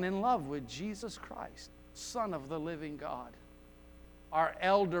 Fallen in love with Jesus Christ, Son of the living God. our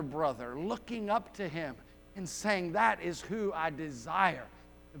elder brother, looking up to him and saying, that is who I desire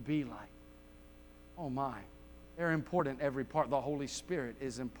to be like. Oh my, they're important every part. The Holy Spirit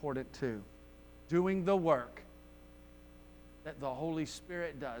is important too. Doing the work that the Holy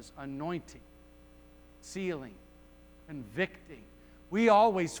Spirit does, anointing, sealing, convicting. We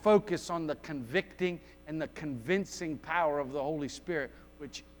always focus on the convicting and the convincing power of the Holy Spirit,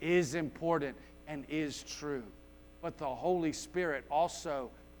 which is important and is true. But the Holy Spirit also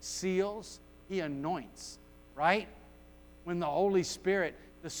seals, He anoints, right? When the Holy Spirit,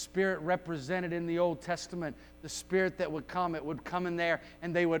 the Spirit represented in the Old Testament, the Spirit that would come, it would come in there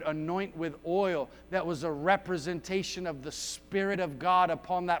and they would anoint with oil. That was a representation of the Spirit of God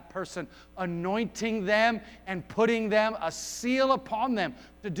upon that person, anointing them and putting them a seal upon them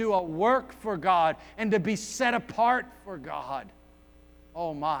to do a work for God and to be set apart for God.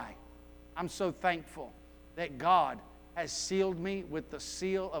 Oh my, I'm so thankful that God has sealed me with the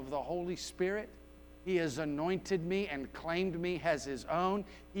seal of the Holy Spirit. He has anointed me and claimed me as His own.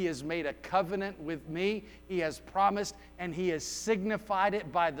 He has made a covenant with me. He has promised, and He has signified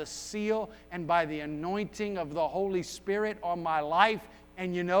it by the seal and by the anointing of the Holy Spirit on my life.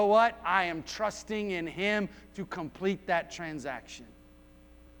 And you know what? I am trusting in Him to complete that transaction.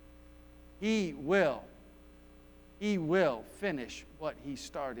 He will finish what He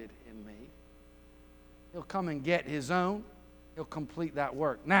started in me. He'll come and get His own. He'll complete that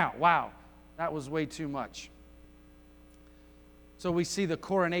work. Now, wow. That was way too much. So we see the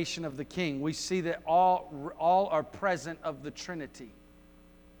coronation of the king. We see that all are present of the Trinity.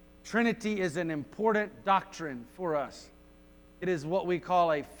 Trinity is an important doctrine for us. It is what we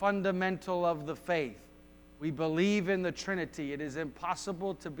call a fundamental of the faith. We believe in the Trinity. It is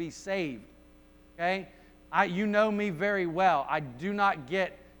impossible to be saved. Okay? You know me very well. I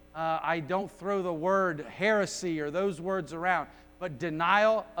don't throw the word heresy or those words around. But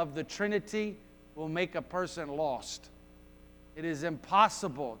denial of the Trinity will make a person lost. It is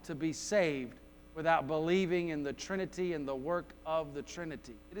impossible to be saved without believing in the Trinity and the work of the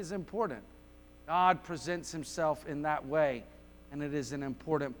Trinity. It is important. God presents Himself in that way, and it is an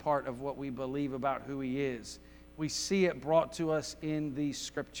important part of what we believe about who He is. We see it brought to us in these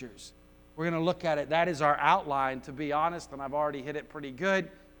Scriptures. We're going to look at it. That is our outline, to be honest, and I've already hit it pretty good,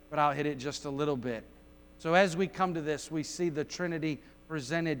 but I'll hit it just a little bit. So as we come to this, we see the Trinity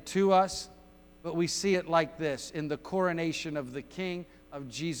presented to us, but we see it like this, in the coronation of the King of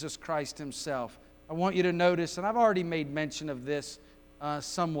Jesus Christ Himself. I want you to notice, and I've already made mention of this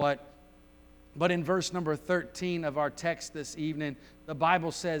somewhat, but in verse number 13 of our text this evening, the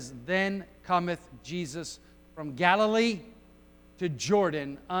Bible says, "Then cometh Jesus from Galilee to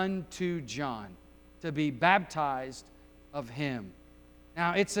Jordan unto John, to be baptized of him."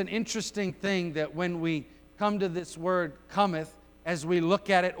 Now, it's an interesting thing that when we come to this word cometh, as we look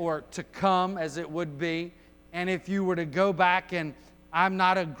at it, or to come as it would be, and if you were to go back, and I'm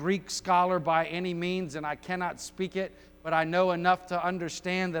not a Greek scholar by any means, and I cannot speak it, but I know enough to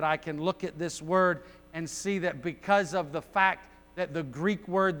understand that I can look at this word and see that because of the fact that the Greek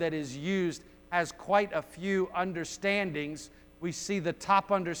word that is used has quite a few understandings, we see the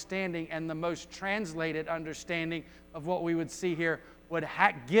top understanding and the most translated understanding of what we would see here would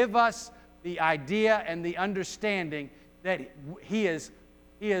give us the idea and the understanding that he is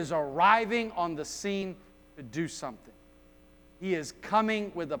arriving on the scene to do something. He is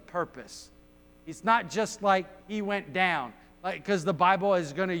coming with a purpose. It's not just like He went down, because the Bible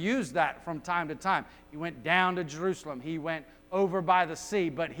is going to use that from time to time. He went down to Jerusalem. He went over by the sea.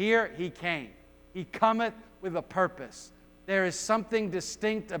 But here He came. He cometh with a purpose. There is something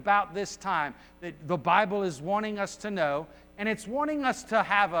distinct about this time that the Bible is wanting us to know, and it's wanting us to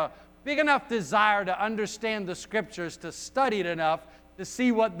have a big enough desire to understand the Scriptures, to study it enough to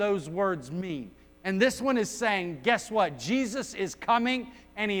see what those words mean. And this one is saying, guess what? Jesus is coming,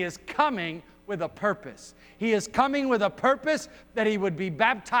 and He is coming with a purpose. He is coming with a purpose that He would be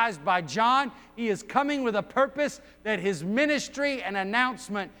baptized by John. He is coming with a purpose that His ministry and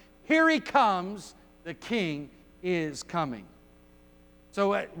announcement, here He comes, the King is coming.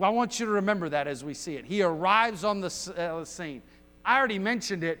 So I want you to remember that as we see it. He arrives on the scene. I already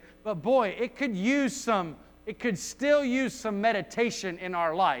mentioned it, but boy, it could still use some meditation in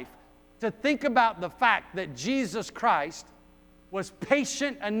our life to think about the fact that Jesus Christ was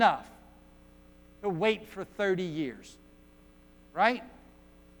patient enough to wait for 30 years. Right?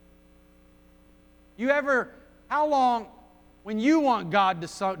 How long, when you want God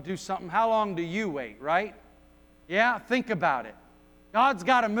to do something, how long do you wait, right? Yeah, think about it. God's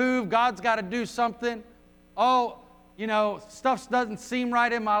got to move. God's got to do something. Oh, stuff doesn't seem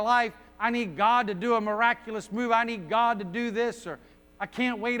right in my life. I need God to do a miraculous move. I need God to do this. Or I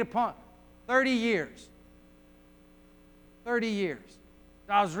can't wait upon 30 years. 30 years.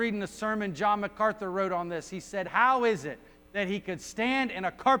 I was reading a sermon John MacArthur wrote on this. He said, how is it that he could stand in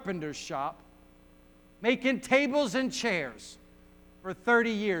a carpenter's shop making tables and chairs for 30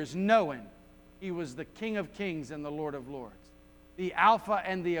 years knowing he was the King of Kings and the Lord of Lords, the Alpha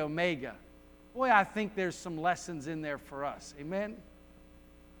and the Omega? Boy, I think there's some lessons in there for us. Amen?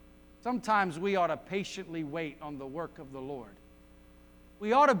 Sometimes we ought to patiently wait on the work of the Lord.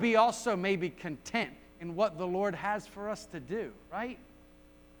 We ought to be also maybe content in what the Lord has for us to do, right?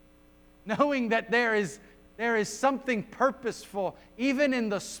 Knowing that there is something purposeful, even in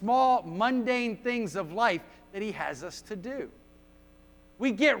the small, mundane things of life that He has us to do.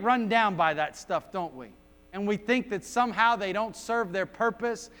 We get run down by that stuff, don't we? And we think that somehow they don't serve their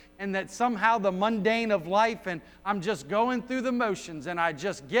purpose, and that somehow the mundane of life, and I'm just going through the motions, and I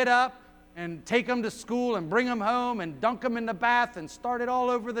just get up and take them to school and bring them home and dunk them in the bath and start it all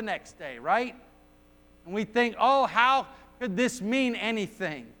over the next day, right? And we think, oh, how could this mean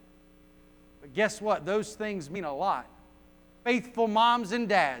anything? But guess what? Those things mean a lot. Faithful moms and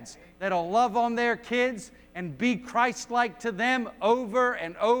dads that'll love on their kids and be Christ-like to them over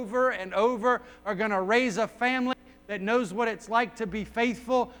and over and over are going to raise a family that knows what it's like to be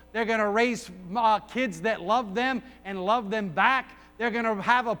faithful. They're going to raise kids that love them and love them back. They're going to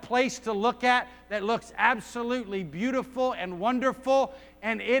have a place to look at that looks absolutely beautiful and wonderful.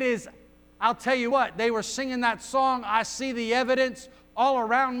 And it is, I'll tell you what, they were singing that song, I See the Evidence All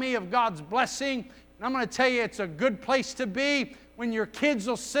Around Me of God's Blessing. And I'm going to tell you, it's a good place to be when your kids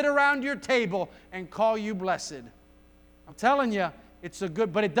will sit around your table and call you blessed. I'm telling you, it's a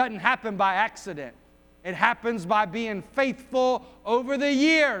good, but it doesn't happen by accident. It happens by being faithful over the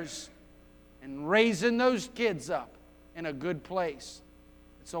years and raising those kids up in a good place.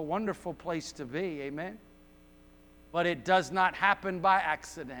 It's a wonderful place to be, amen? But it does not happen by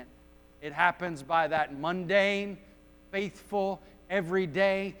accident. It happens by that mundane, faithful, every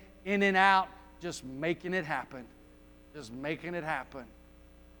day, in and out, just making it happen. Just making it happen.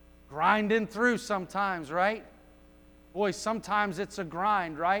 Grinding through sometimes, right? Boy, sometimes it's a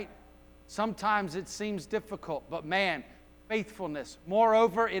grind, right? Sometimes it seems difficult, but man, faithfulness.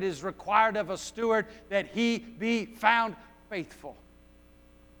 Moreover, it is required of a steward that he be found faithful.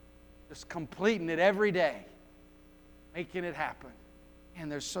 Just completing it every day, making it happen.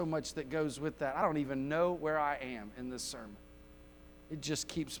 And there's so much that goes with that. I don't even know where I am in this sermon. It just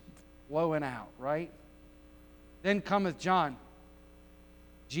keeps flowing out, right? Then cometh John,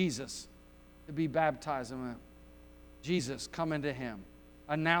 Jesus, to be baptized. Jesus coming to him,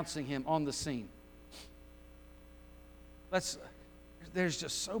 announcing him on the scene. There's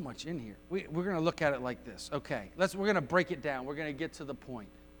just so much in here. We're going to look at it like this. Okay, we're going to break it down. We're going to get to the point.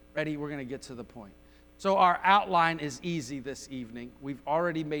 Ready? We're going to get to the point. So our outline is easy this evening. We've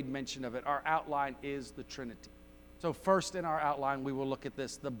already made mention of it. Our outline is the Trinity. So first in our outline, we will look at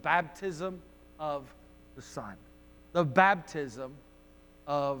this, the baptism of the Son. The baptism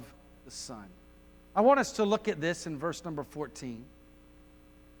of the Son. I want us to look at this in verse number 14.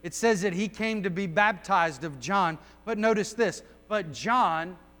 It says that he came to be baptized of John, but notice this, but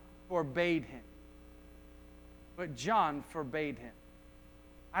John forbade him. But John forbade him.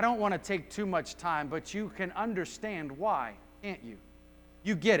 I don't want to take too much time, but you can understand why, can't you?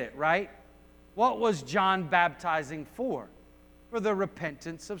 You get it, right? What was John baptizing for? For the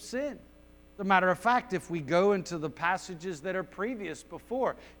repentance of sin. As a matter of fact, if we go into the passages that are previous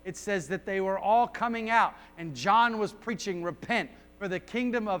before, it says that they were all coming out, and John was preaching, repent, for the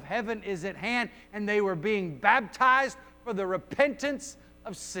kingdom of heaven is at hand, and they were being baptized for the repentance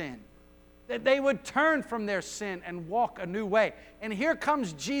of sin. That they would turn from their sin and walk a new way. And here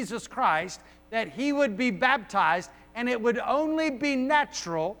comes Jesus Christ, that he would be baptized, and it would only be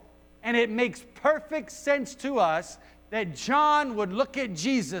natural, and it makes perfect sense to us that John would look at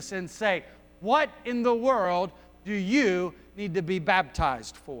Jesus and say, what in the world do you need to be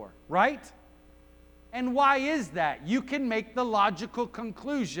baptized for, right? And why is that? You can make the logical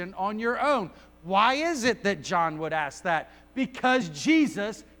conclusion on your own. Why is it that John would ask that? Because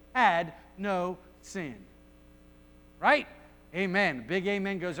Jesus had no sin. Right? Amen. Big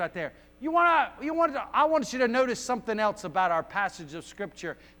amen goes right there. I want you to notice something else about our passage of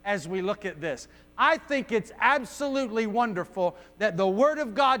Scripture as we look at this. I think it's absolutely wonderful that the Word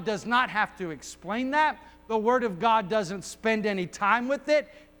of God does not have to explain that. The Word of God doesn't spend any time with it.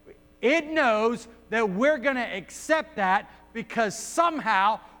 It knows that we're going to accept that because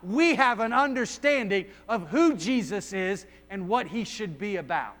somehow we have an understanding of who Jesus is and what he should be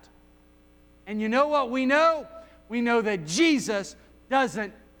about. And you know what we know? We know that Jesus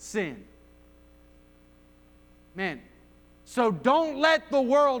doesn't sin. Man, So don't let the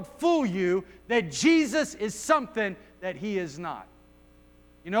world fool you that Jesus is something that He is not.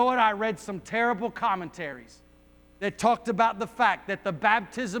 You know what? I read some terrible commentaries that talked about the fact that the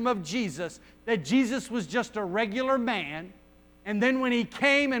baptism of Jesus, that Jesus was just a regular man, and then when He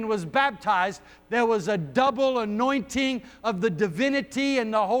came and was baptized, there was a double anointing of the divinity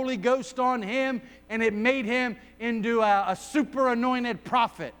and the Holy Ghost on Him, and it made Him into a super anointed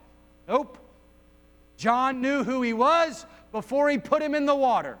prophet. Nope. John knew who He was before He put Him in the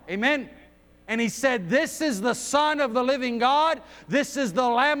water. Amen? And he said, this is the Son of the living God. This is the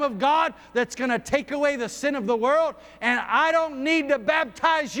Lamb of God that's going to take away the sin of the world. And I don't need to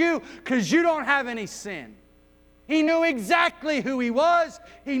baptize you because you don't have any sin. He knew exactly who He was.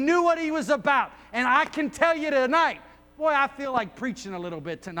 He knew what He was about. And I can tell you tonight, boy, I feel like preaching a little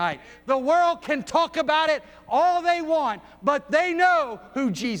bit tonight. The world can talk about it all they want, but they know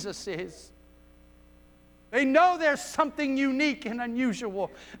who Jesus is. They know there's something unique and unusual.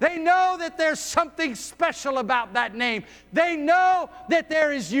 They know that there's something special about that name. They know that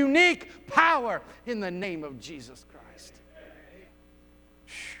there is unique power in the name of Jesus Christ.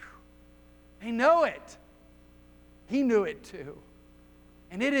 They know it. He knew it too.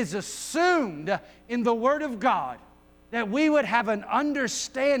 And it is assumed in the Word of God that we would have an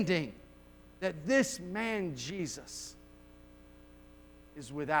understanding that this man Jesus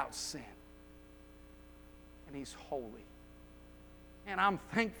is without sin. And He's holy. And I'm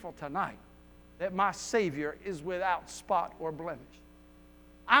thankful tonight that my Savior is without spot or blemish.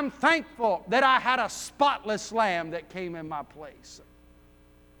 I'm thankful that I had a spotless lamb that came in my place.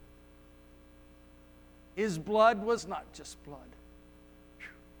 His blood was not just blood,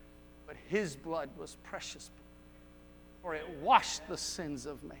 but His blood was precious blood, for it washed the sins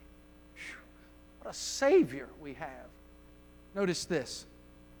of man. What a Savior we have. Notice this.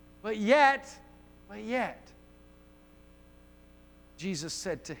 But yet, Jesus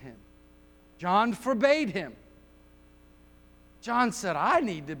said to him, John forbade him. John said, I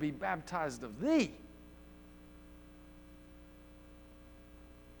need to be baptized of thee.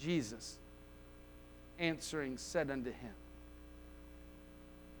 Jesus, answering, said unto him,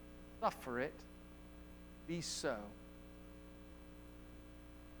 suffer it be so.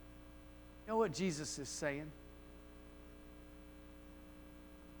 You know what Jesus is saying?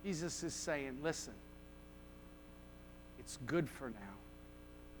 Jesus is saying, listen, it's good for now.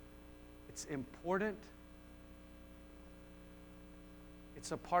 It's important.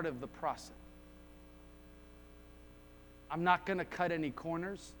 It's a part of the process. I'm not going to cut any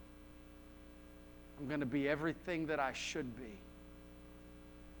corners. I'm going to be everything that I should be.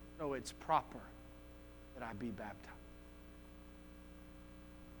 So it's proper that I be baptized.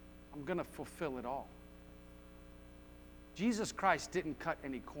 I'm going to fulfill it all. Jesus Christ didn't cut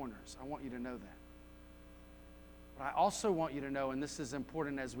any corners. I want you to know that. But I also want you to know, and this is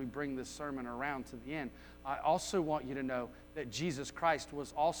important as we bring this sermon around to the end, I also want you to know that Jesus Christ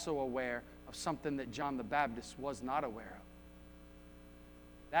was also aware of something that John the Baptist was not aware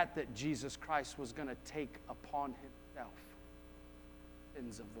of. That Jesus Christ was going to take upon Himself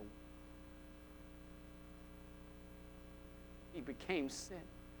sins of the world. He became sin,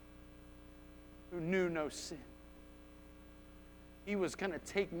 who knew no sin. He was going to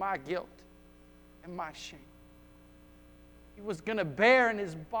take my guilt and my shame. He was going to bear in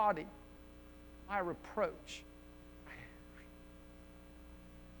His body my reproach.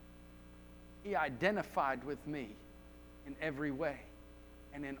 He identified with me in every way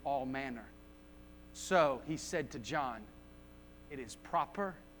and in all manner. So He said to John, it is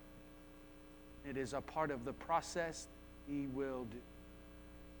proper, it is a part of the process He will do,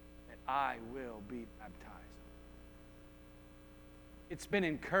 that I will be baptized. It's been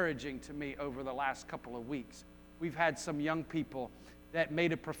encouraging to me over the last couple of weeks. We've had some young people that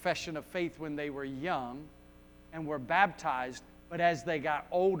made a profession of faith when they were young and were baptized, but as they got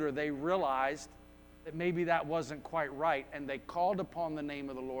older, they realized that maybe that wasn't quite right, and they called upon the name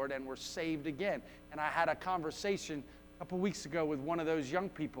of the Lord and were saved again. And I had a conversation a couple weeks ago with one of those young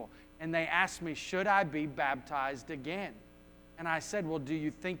people, and they asked me, should I be baptized again? And I said, well, do you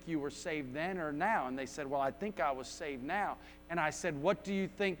think you were saved then or now? And they said, well, I think I was saved now. And I said, what do you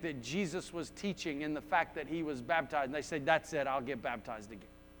think that Jesus was teaching in the fact that He was baptized? And they said, that's it, I'll get baptized again.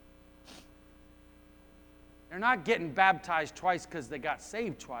 They're not getting baptized twice because they got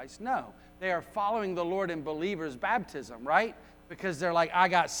saved twice. No, they are following the Lord in believers' baptism, right? Because they're like, I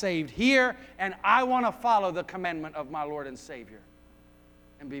got saved here, and I want to follow the commandment of my Lord and Savior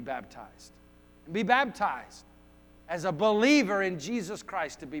and be baptized. And be baptized as a believer in Jesus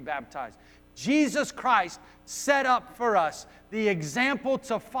Christ to be baptized. Jesus Christ set up for us the example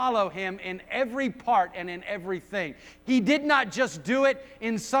to follow Him in every part and in everything. He did not just do it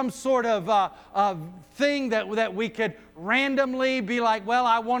in some sort of thing that we could randomly be like, well,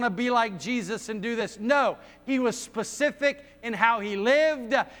 I want to be like Jesus and do this. No, He was specific in how He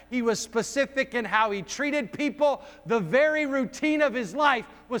lived. He was specific in how He treated people. The very routine of His life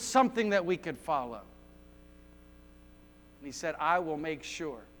was something that we could follow. And He said, I will make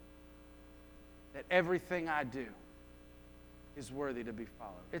sure that everything I do is worthy to be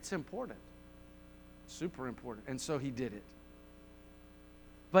followed. It's important. Super important. And so He did it.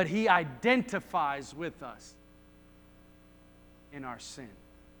 But He identifies with us in our sin.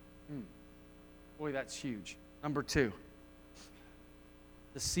 Boy, that's huge. Number 2,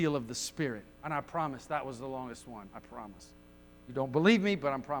 the seal of the Spirit. And I promise that was the longest one. I promise. You don't believe me,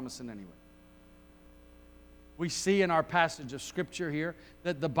 but I'm promising anyway. We see in our passage of Scripture here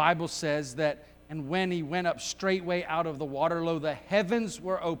that the Bible says that, and when He went up straightway out of the water, lo, the heavens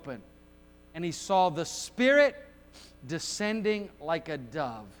were open, and He saw the Spirit descending like a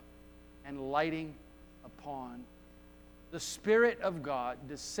dove and lighting upon the Spirit of God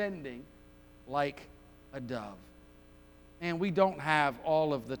descending like a dove. And we don't have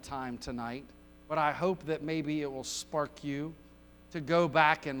all of the time tonight, but I hope that maybe it will spark you to go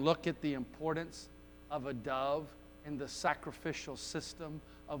back and look at the importance of a dove in the sacrificial system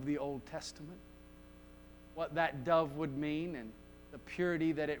of the Old Testament. What that dove would mean and the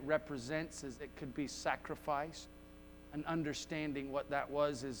purity that it represents as it could be sacrificed. And understanding what that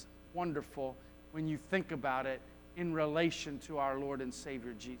was is wonderful when you think about it in relation to our Lord and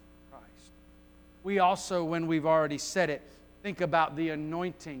Savior Jesus Christ. We also, when we've already said it, think about the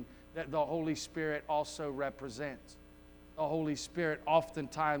anointing that the Holy Spirit also represents. The Holy Spirit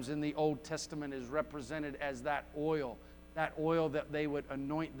oftentimes in the Old Testament is represented as that oil that they would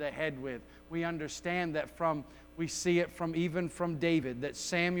anoint the head with. We understand that we see it even from David, that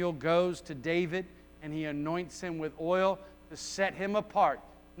Samuel goes to David and he anoints him with oil to set him apart.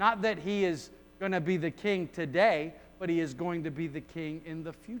 Not that he is going to be the king today, but he is going to be the king in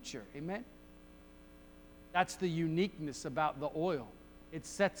the future. Amen? That's the uniqueness about the oil. It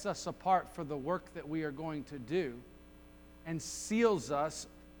sets us apart for the work that we are going to do and seals us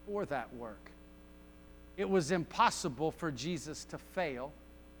for that work. It was impossible for Jesus to fail,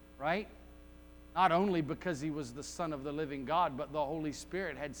 right? Not only because He was the Son of the living God, but the Holy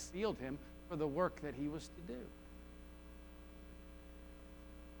Spirit had sealed Him for the work that He was to do.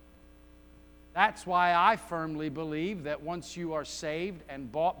 That's why I firmly believe that once you are saved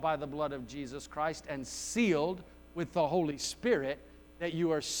and bought by the blood of Jesus Christ and sealed with the Holy Spirit, that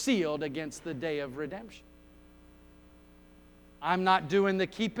you are sealed against the day of redemption. I'm not doing the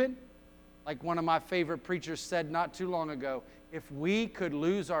keeping. Like one of my favorite preachers said not too long ago, if we could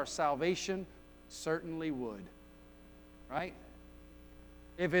lose our salvation, certainly would. Right?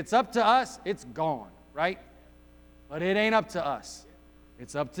 If it's up to us, it's gone. Right? But it ain't up to us.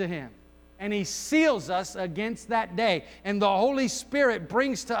 It's up to Him. And He seals us against that day. And the Holy Spirit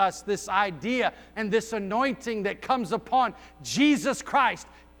brings to us this idea and this anointing that comes upon Jesus Christ.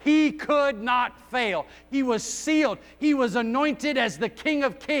 He could not fail. He was sealed. He was anointed as the King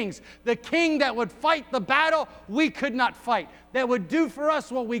of Kings, the King that would fight the battle we could not fight, that would do for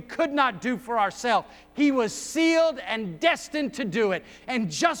us what we could not do for ourselves. He was sealed and destined to do it.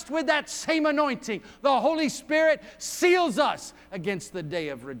 And just with that same anointing, the Holy Spirit seals us against the day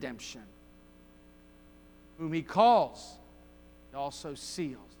of redemption. Whom He calls, He also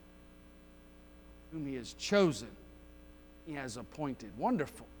seals. Whom He has chosen, He has appointed.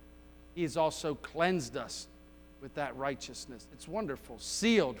 Wonderful. He has also cleansed us with that righteousness. It's wonderful.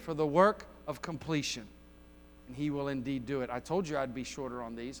 Sealed for the work of completion. And He will indeed do it. I told you I'd be shorter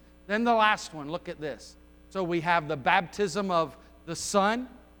on these. Then the last one, look at this. So we have the baptism of the Son.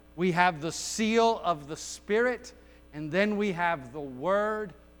 We have the seal of the Spirit. And then we have the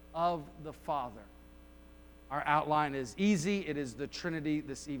Word of the Father. Our outline is easy. It is the Trinity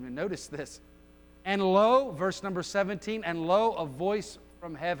this evening. Notice this. And lo, verse number 17, and lo, a voice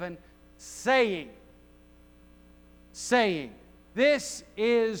from heaven saying, this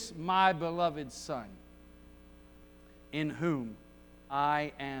is my beloved Son, in whom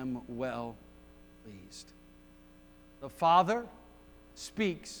I am well pleased. The Father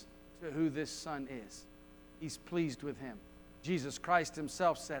speaks to who this Son is. He's pleased with Him. Jesus Christ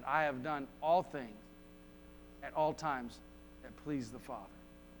Himself said, I have done all things at all times that please the Father.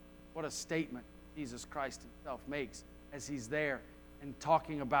 What a statement Jesus Christ Himself makes as He's there and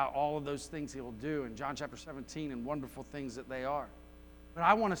talking about all of those things He'll do in John chapter 17 and wonderful things that they are. But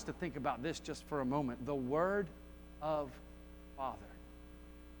I want us to think about this just for a moment. The Word of Father.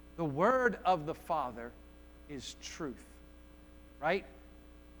 The Word of the Father is truth, right?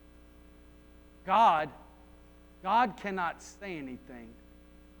 God cannot say anything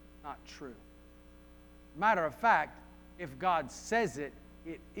not true. Matter of fact, if God says it,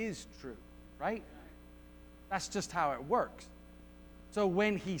 it is true, right? That's just how it works. So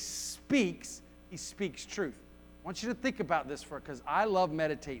when He speaks truth. I want you to think about this because I love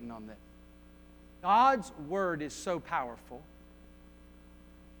meditating on this. God's Word is so powerful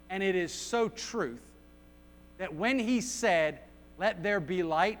and it is so truth that when He said, "Let there be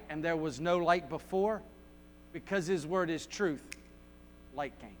light," and there was no light before, because His Word is truth,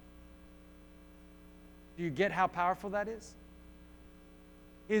 light came. Do you get how powerful that is?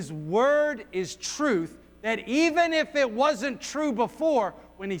 His Word is truth that even if it wasn't true before,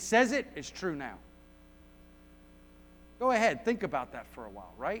 when He says it, it's true now. Go ahead, think about that for a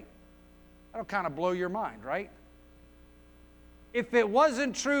while, right? That'll kind of blow your mind, right? If it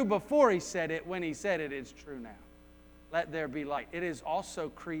wasn't true before He said it, when He said it, it's true now. Let there be light. It is also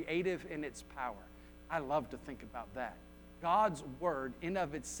creative in its power. I love to think about that. God's Word in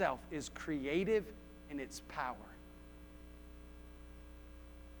of itself is creative in its power.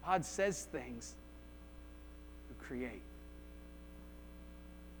 God says things to create.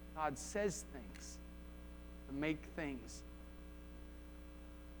 God says things to make things.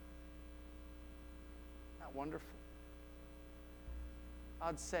 Isn't that wonderful?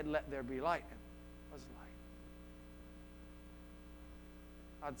 God said, "Let there be light," and there was light.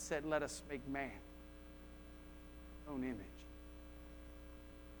 God said, "Let us make man in our own image."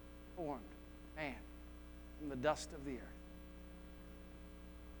 Formed man from the dust of the earth.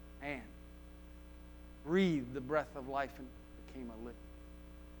 Man breathed the breath of life and became a living.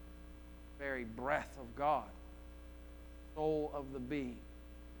 Very breath of God, soul of the being,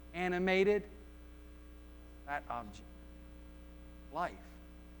 animated that object. Life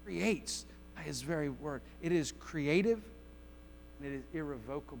creates by His very word. It is creative and it is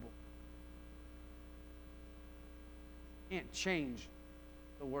irrevocable. Can't change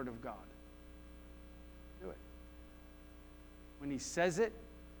the Word of God. Do it. When He says it,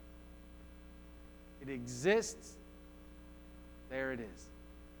 it exists. There it is.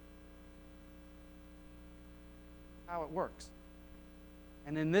 How it works.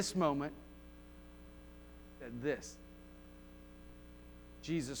 And in this moment, that this,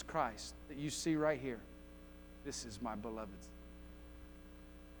 Jesus Christ, that you see right here, this is my beloved Son,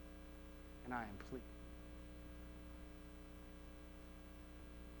 and I am pleased.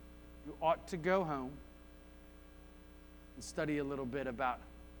 You ought to go home and study a little bit about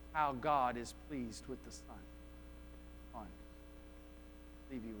how God is pleased with the Son. On.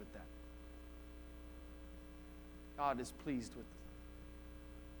 Leave you with that. God is pleased with the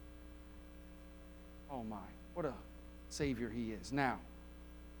Son. Oh my, what a Savior He is. Now,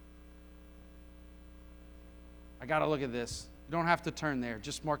 I got to look at this. You don't have to turn there.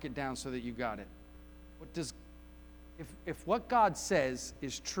 Just mark it down so that you got it. What does, if what God says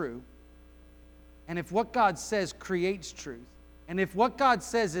is true, and if what God says creates truth, and if what God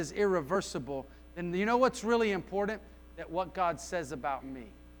says is irreversible, then you know what's really important? That what God says about me.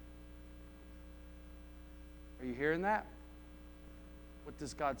 Are you hearing that? What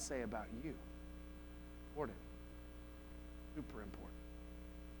does God say about you? Important. Super important.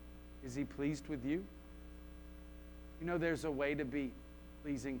 Is He pleased with you? You know there's a way to be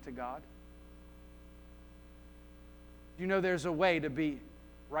pleasing to God? You know there's a way to be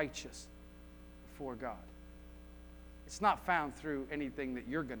righteous before God. It's not found through anything that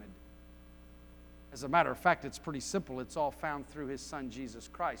you're going to do. As a matter of fact, it's pretty simple. It's all found through His Son, Jesus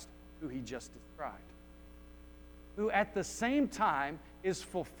Christ, who He just described, who at the same time is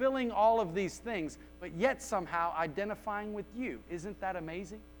fulfilling all of these things, but yet somehow identifying with you. Isn't that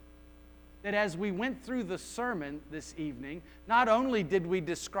amazing? That as we went through the sermon this evening, not only did we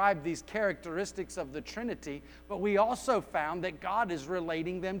describe these characteristics of the Trinity, but we also found that God is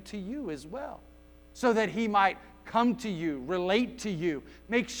relating them to you as well, so that He might come to you, relate to you,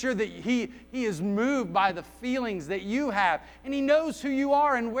 make sure that he is moved by the feelings that you have, and He knows who you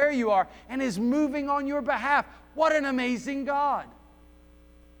are and where you are, and is moving on your behalf. What an amazing God!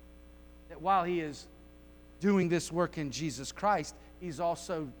 That while He is doing this work in Jesus Christ, He's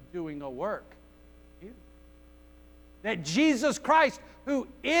also doing a work in you. That Jesus Christ, who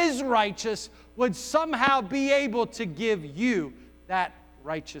is righteous, would somehow be able to give you that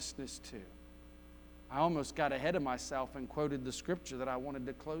righteousness too. I almost got ahead of myself and quoted the scripture that I wanted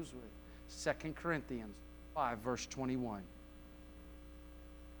to close with. 2 Corinthians 5, verse 21.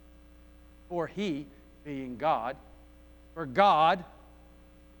 For He, being God, for God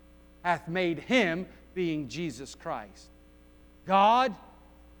hath made Him being Jesus Christ. God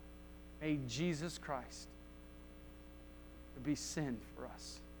made Jesus Christ to be sin for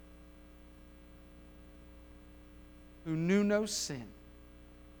us, who knew no sin.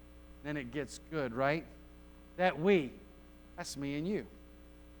 Then it gets good, right? That we, that's me and you,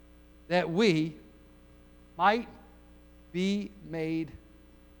 that we might be made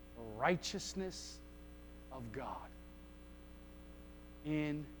the righteousness of God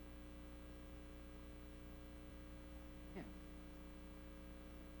in Him.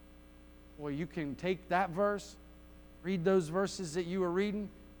 Boy, you can take that verse, read those verses that you were reading,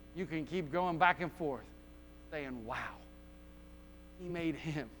 you can keep going back and forth, saying, wow, He made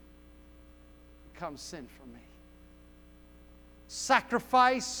Him become sin for me.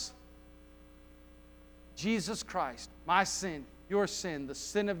 Sacrifice Jesus Christ, my sin, your sin, the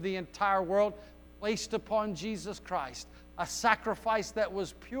sin of the entire world, placed upon Jesus Christ. A sacrifice that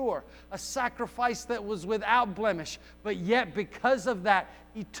was pure, a sacrifice that was without blemish, but yet because of that,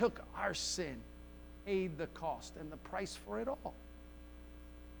 He took our sin, paid the cost and the price for it all.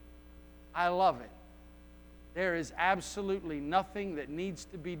 I love it. There is absolutely nothing that needs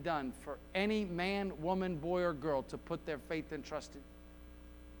to be done for any man, woman, boy, or girl to put their faith and trust in.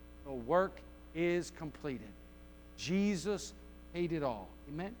 The work is completed. Jesus paid it all.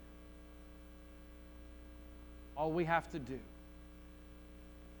 Amen? All we have to do,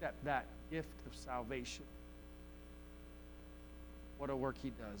 accept that gift of salvation. What a work He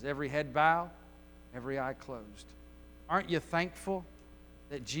does. Every head bowed, every eye closed. Aren't you thankful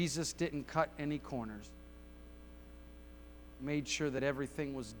that Jesus didn't cut any corners? He made sure that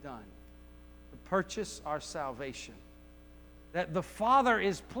everything was done to purchase our salvation. That the Father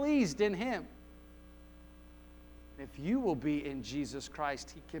is pleased in Him. If you will be in Jesus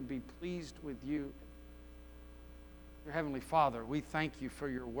Christ, He can be pleased with you. Your Heavenly Father, we thank You for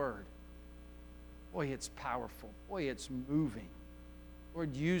Your Word. Boy, it's powerful. Boy, it's moving.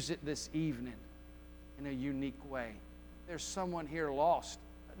 Lord, use it this evening in a unique way. There's someone here lost,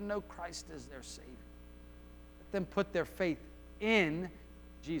 but know Christ as their Savior. Let them put their faith in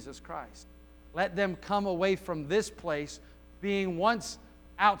Jesus Christ. Let them come away from this place being once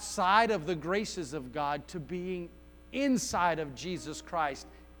outside of the graces of God to being inside of Jesus Christ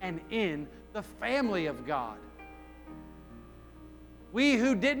and in the family of God. We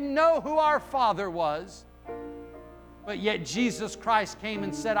who didn't know who our Father was, but yet Jesus Christ came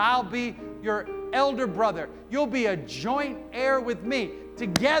and said, I'll be your elder brother. You'll be a joint heir with me.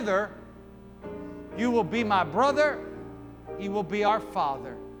 Together, you will be my brother. He will be our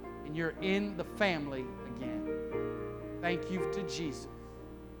Father. And you're in the family again. Thank you to Jesus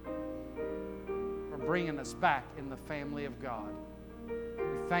for bringing us back in the family of God.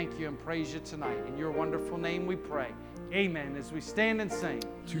 We thank You and praise You tonight. In Your wonderful name we pray. Amen. As we stand and sing.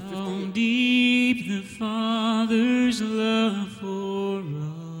 How deep the Father's love for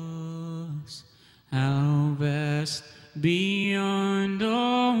us, how vast beyond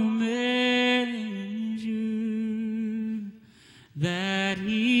all measure, that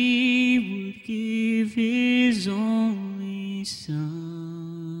He would give His only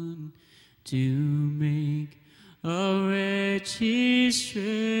Son to make a wretch His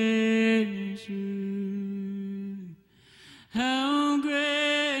treasure. How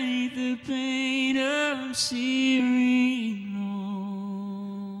great the pain of searing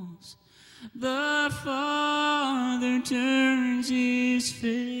loss! The Father turns His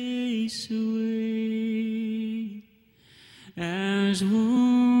face away, as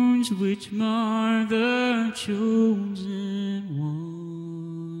wounds which mar the chosen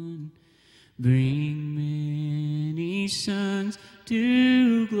one bring many sons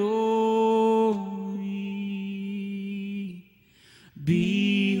to glory.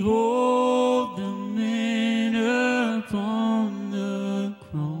 Behold the man upon the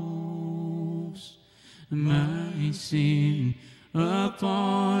cross, my sin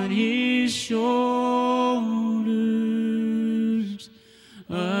upon His shoulders.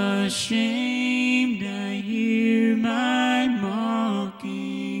 Ashamed I hear my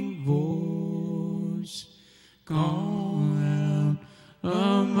mocking voice call out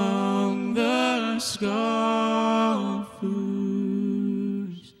among the scoffers.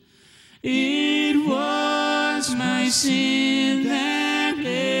 It was my sin that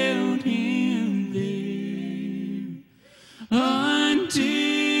held Him there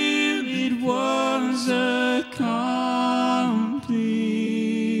until it was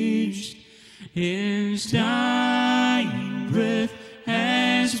accomplished. His dying breath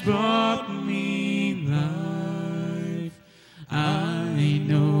has brought me life. I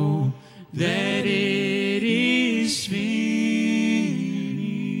know that it is finished.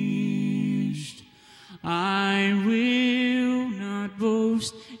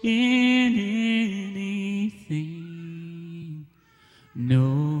 in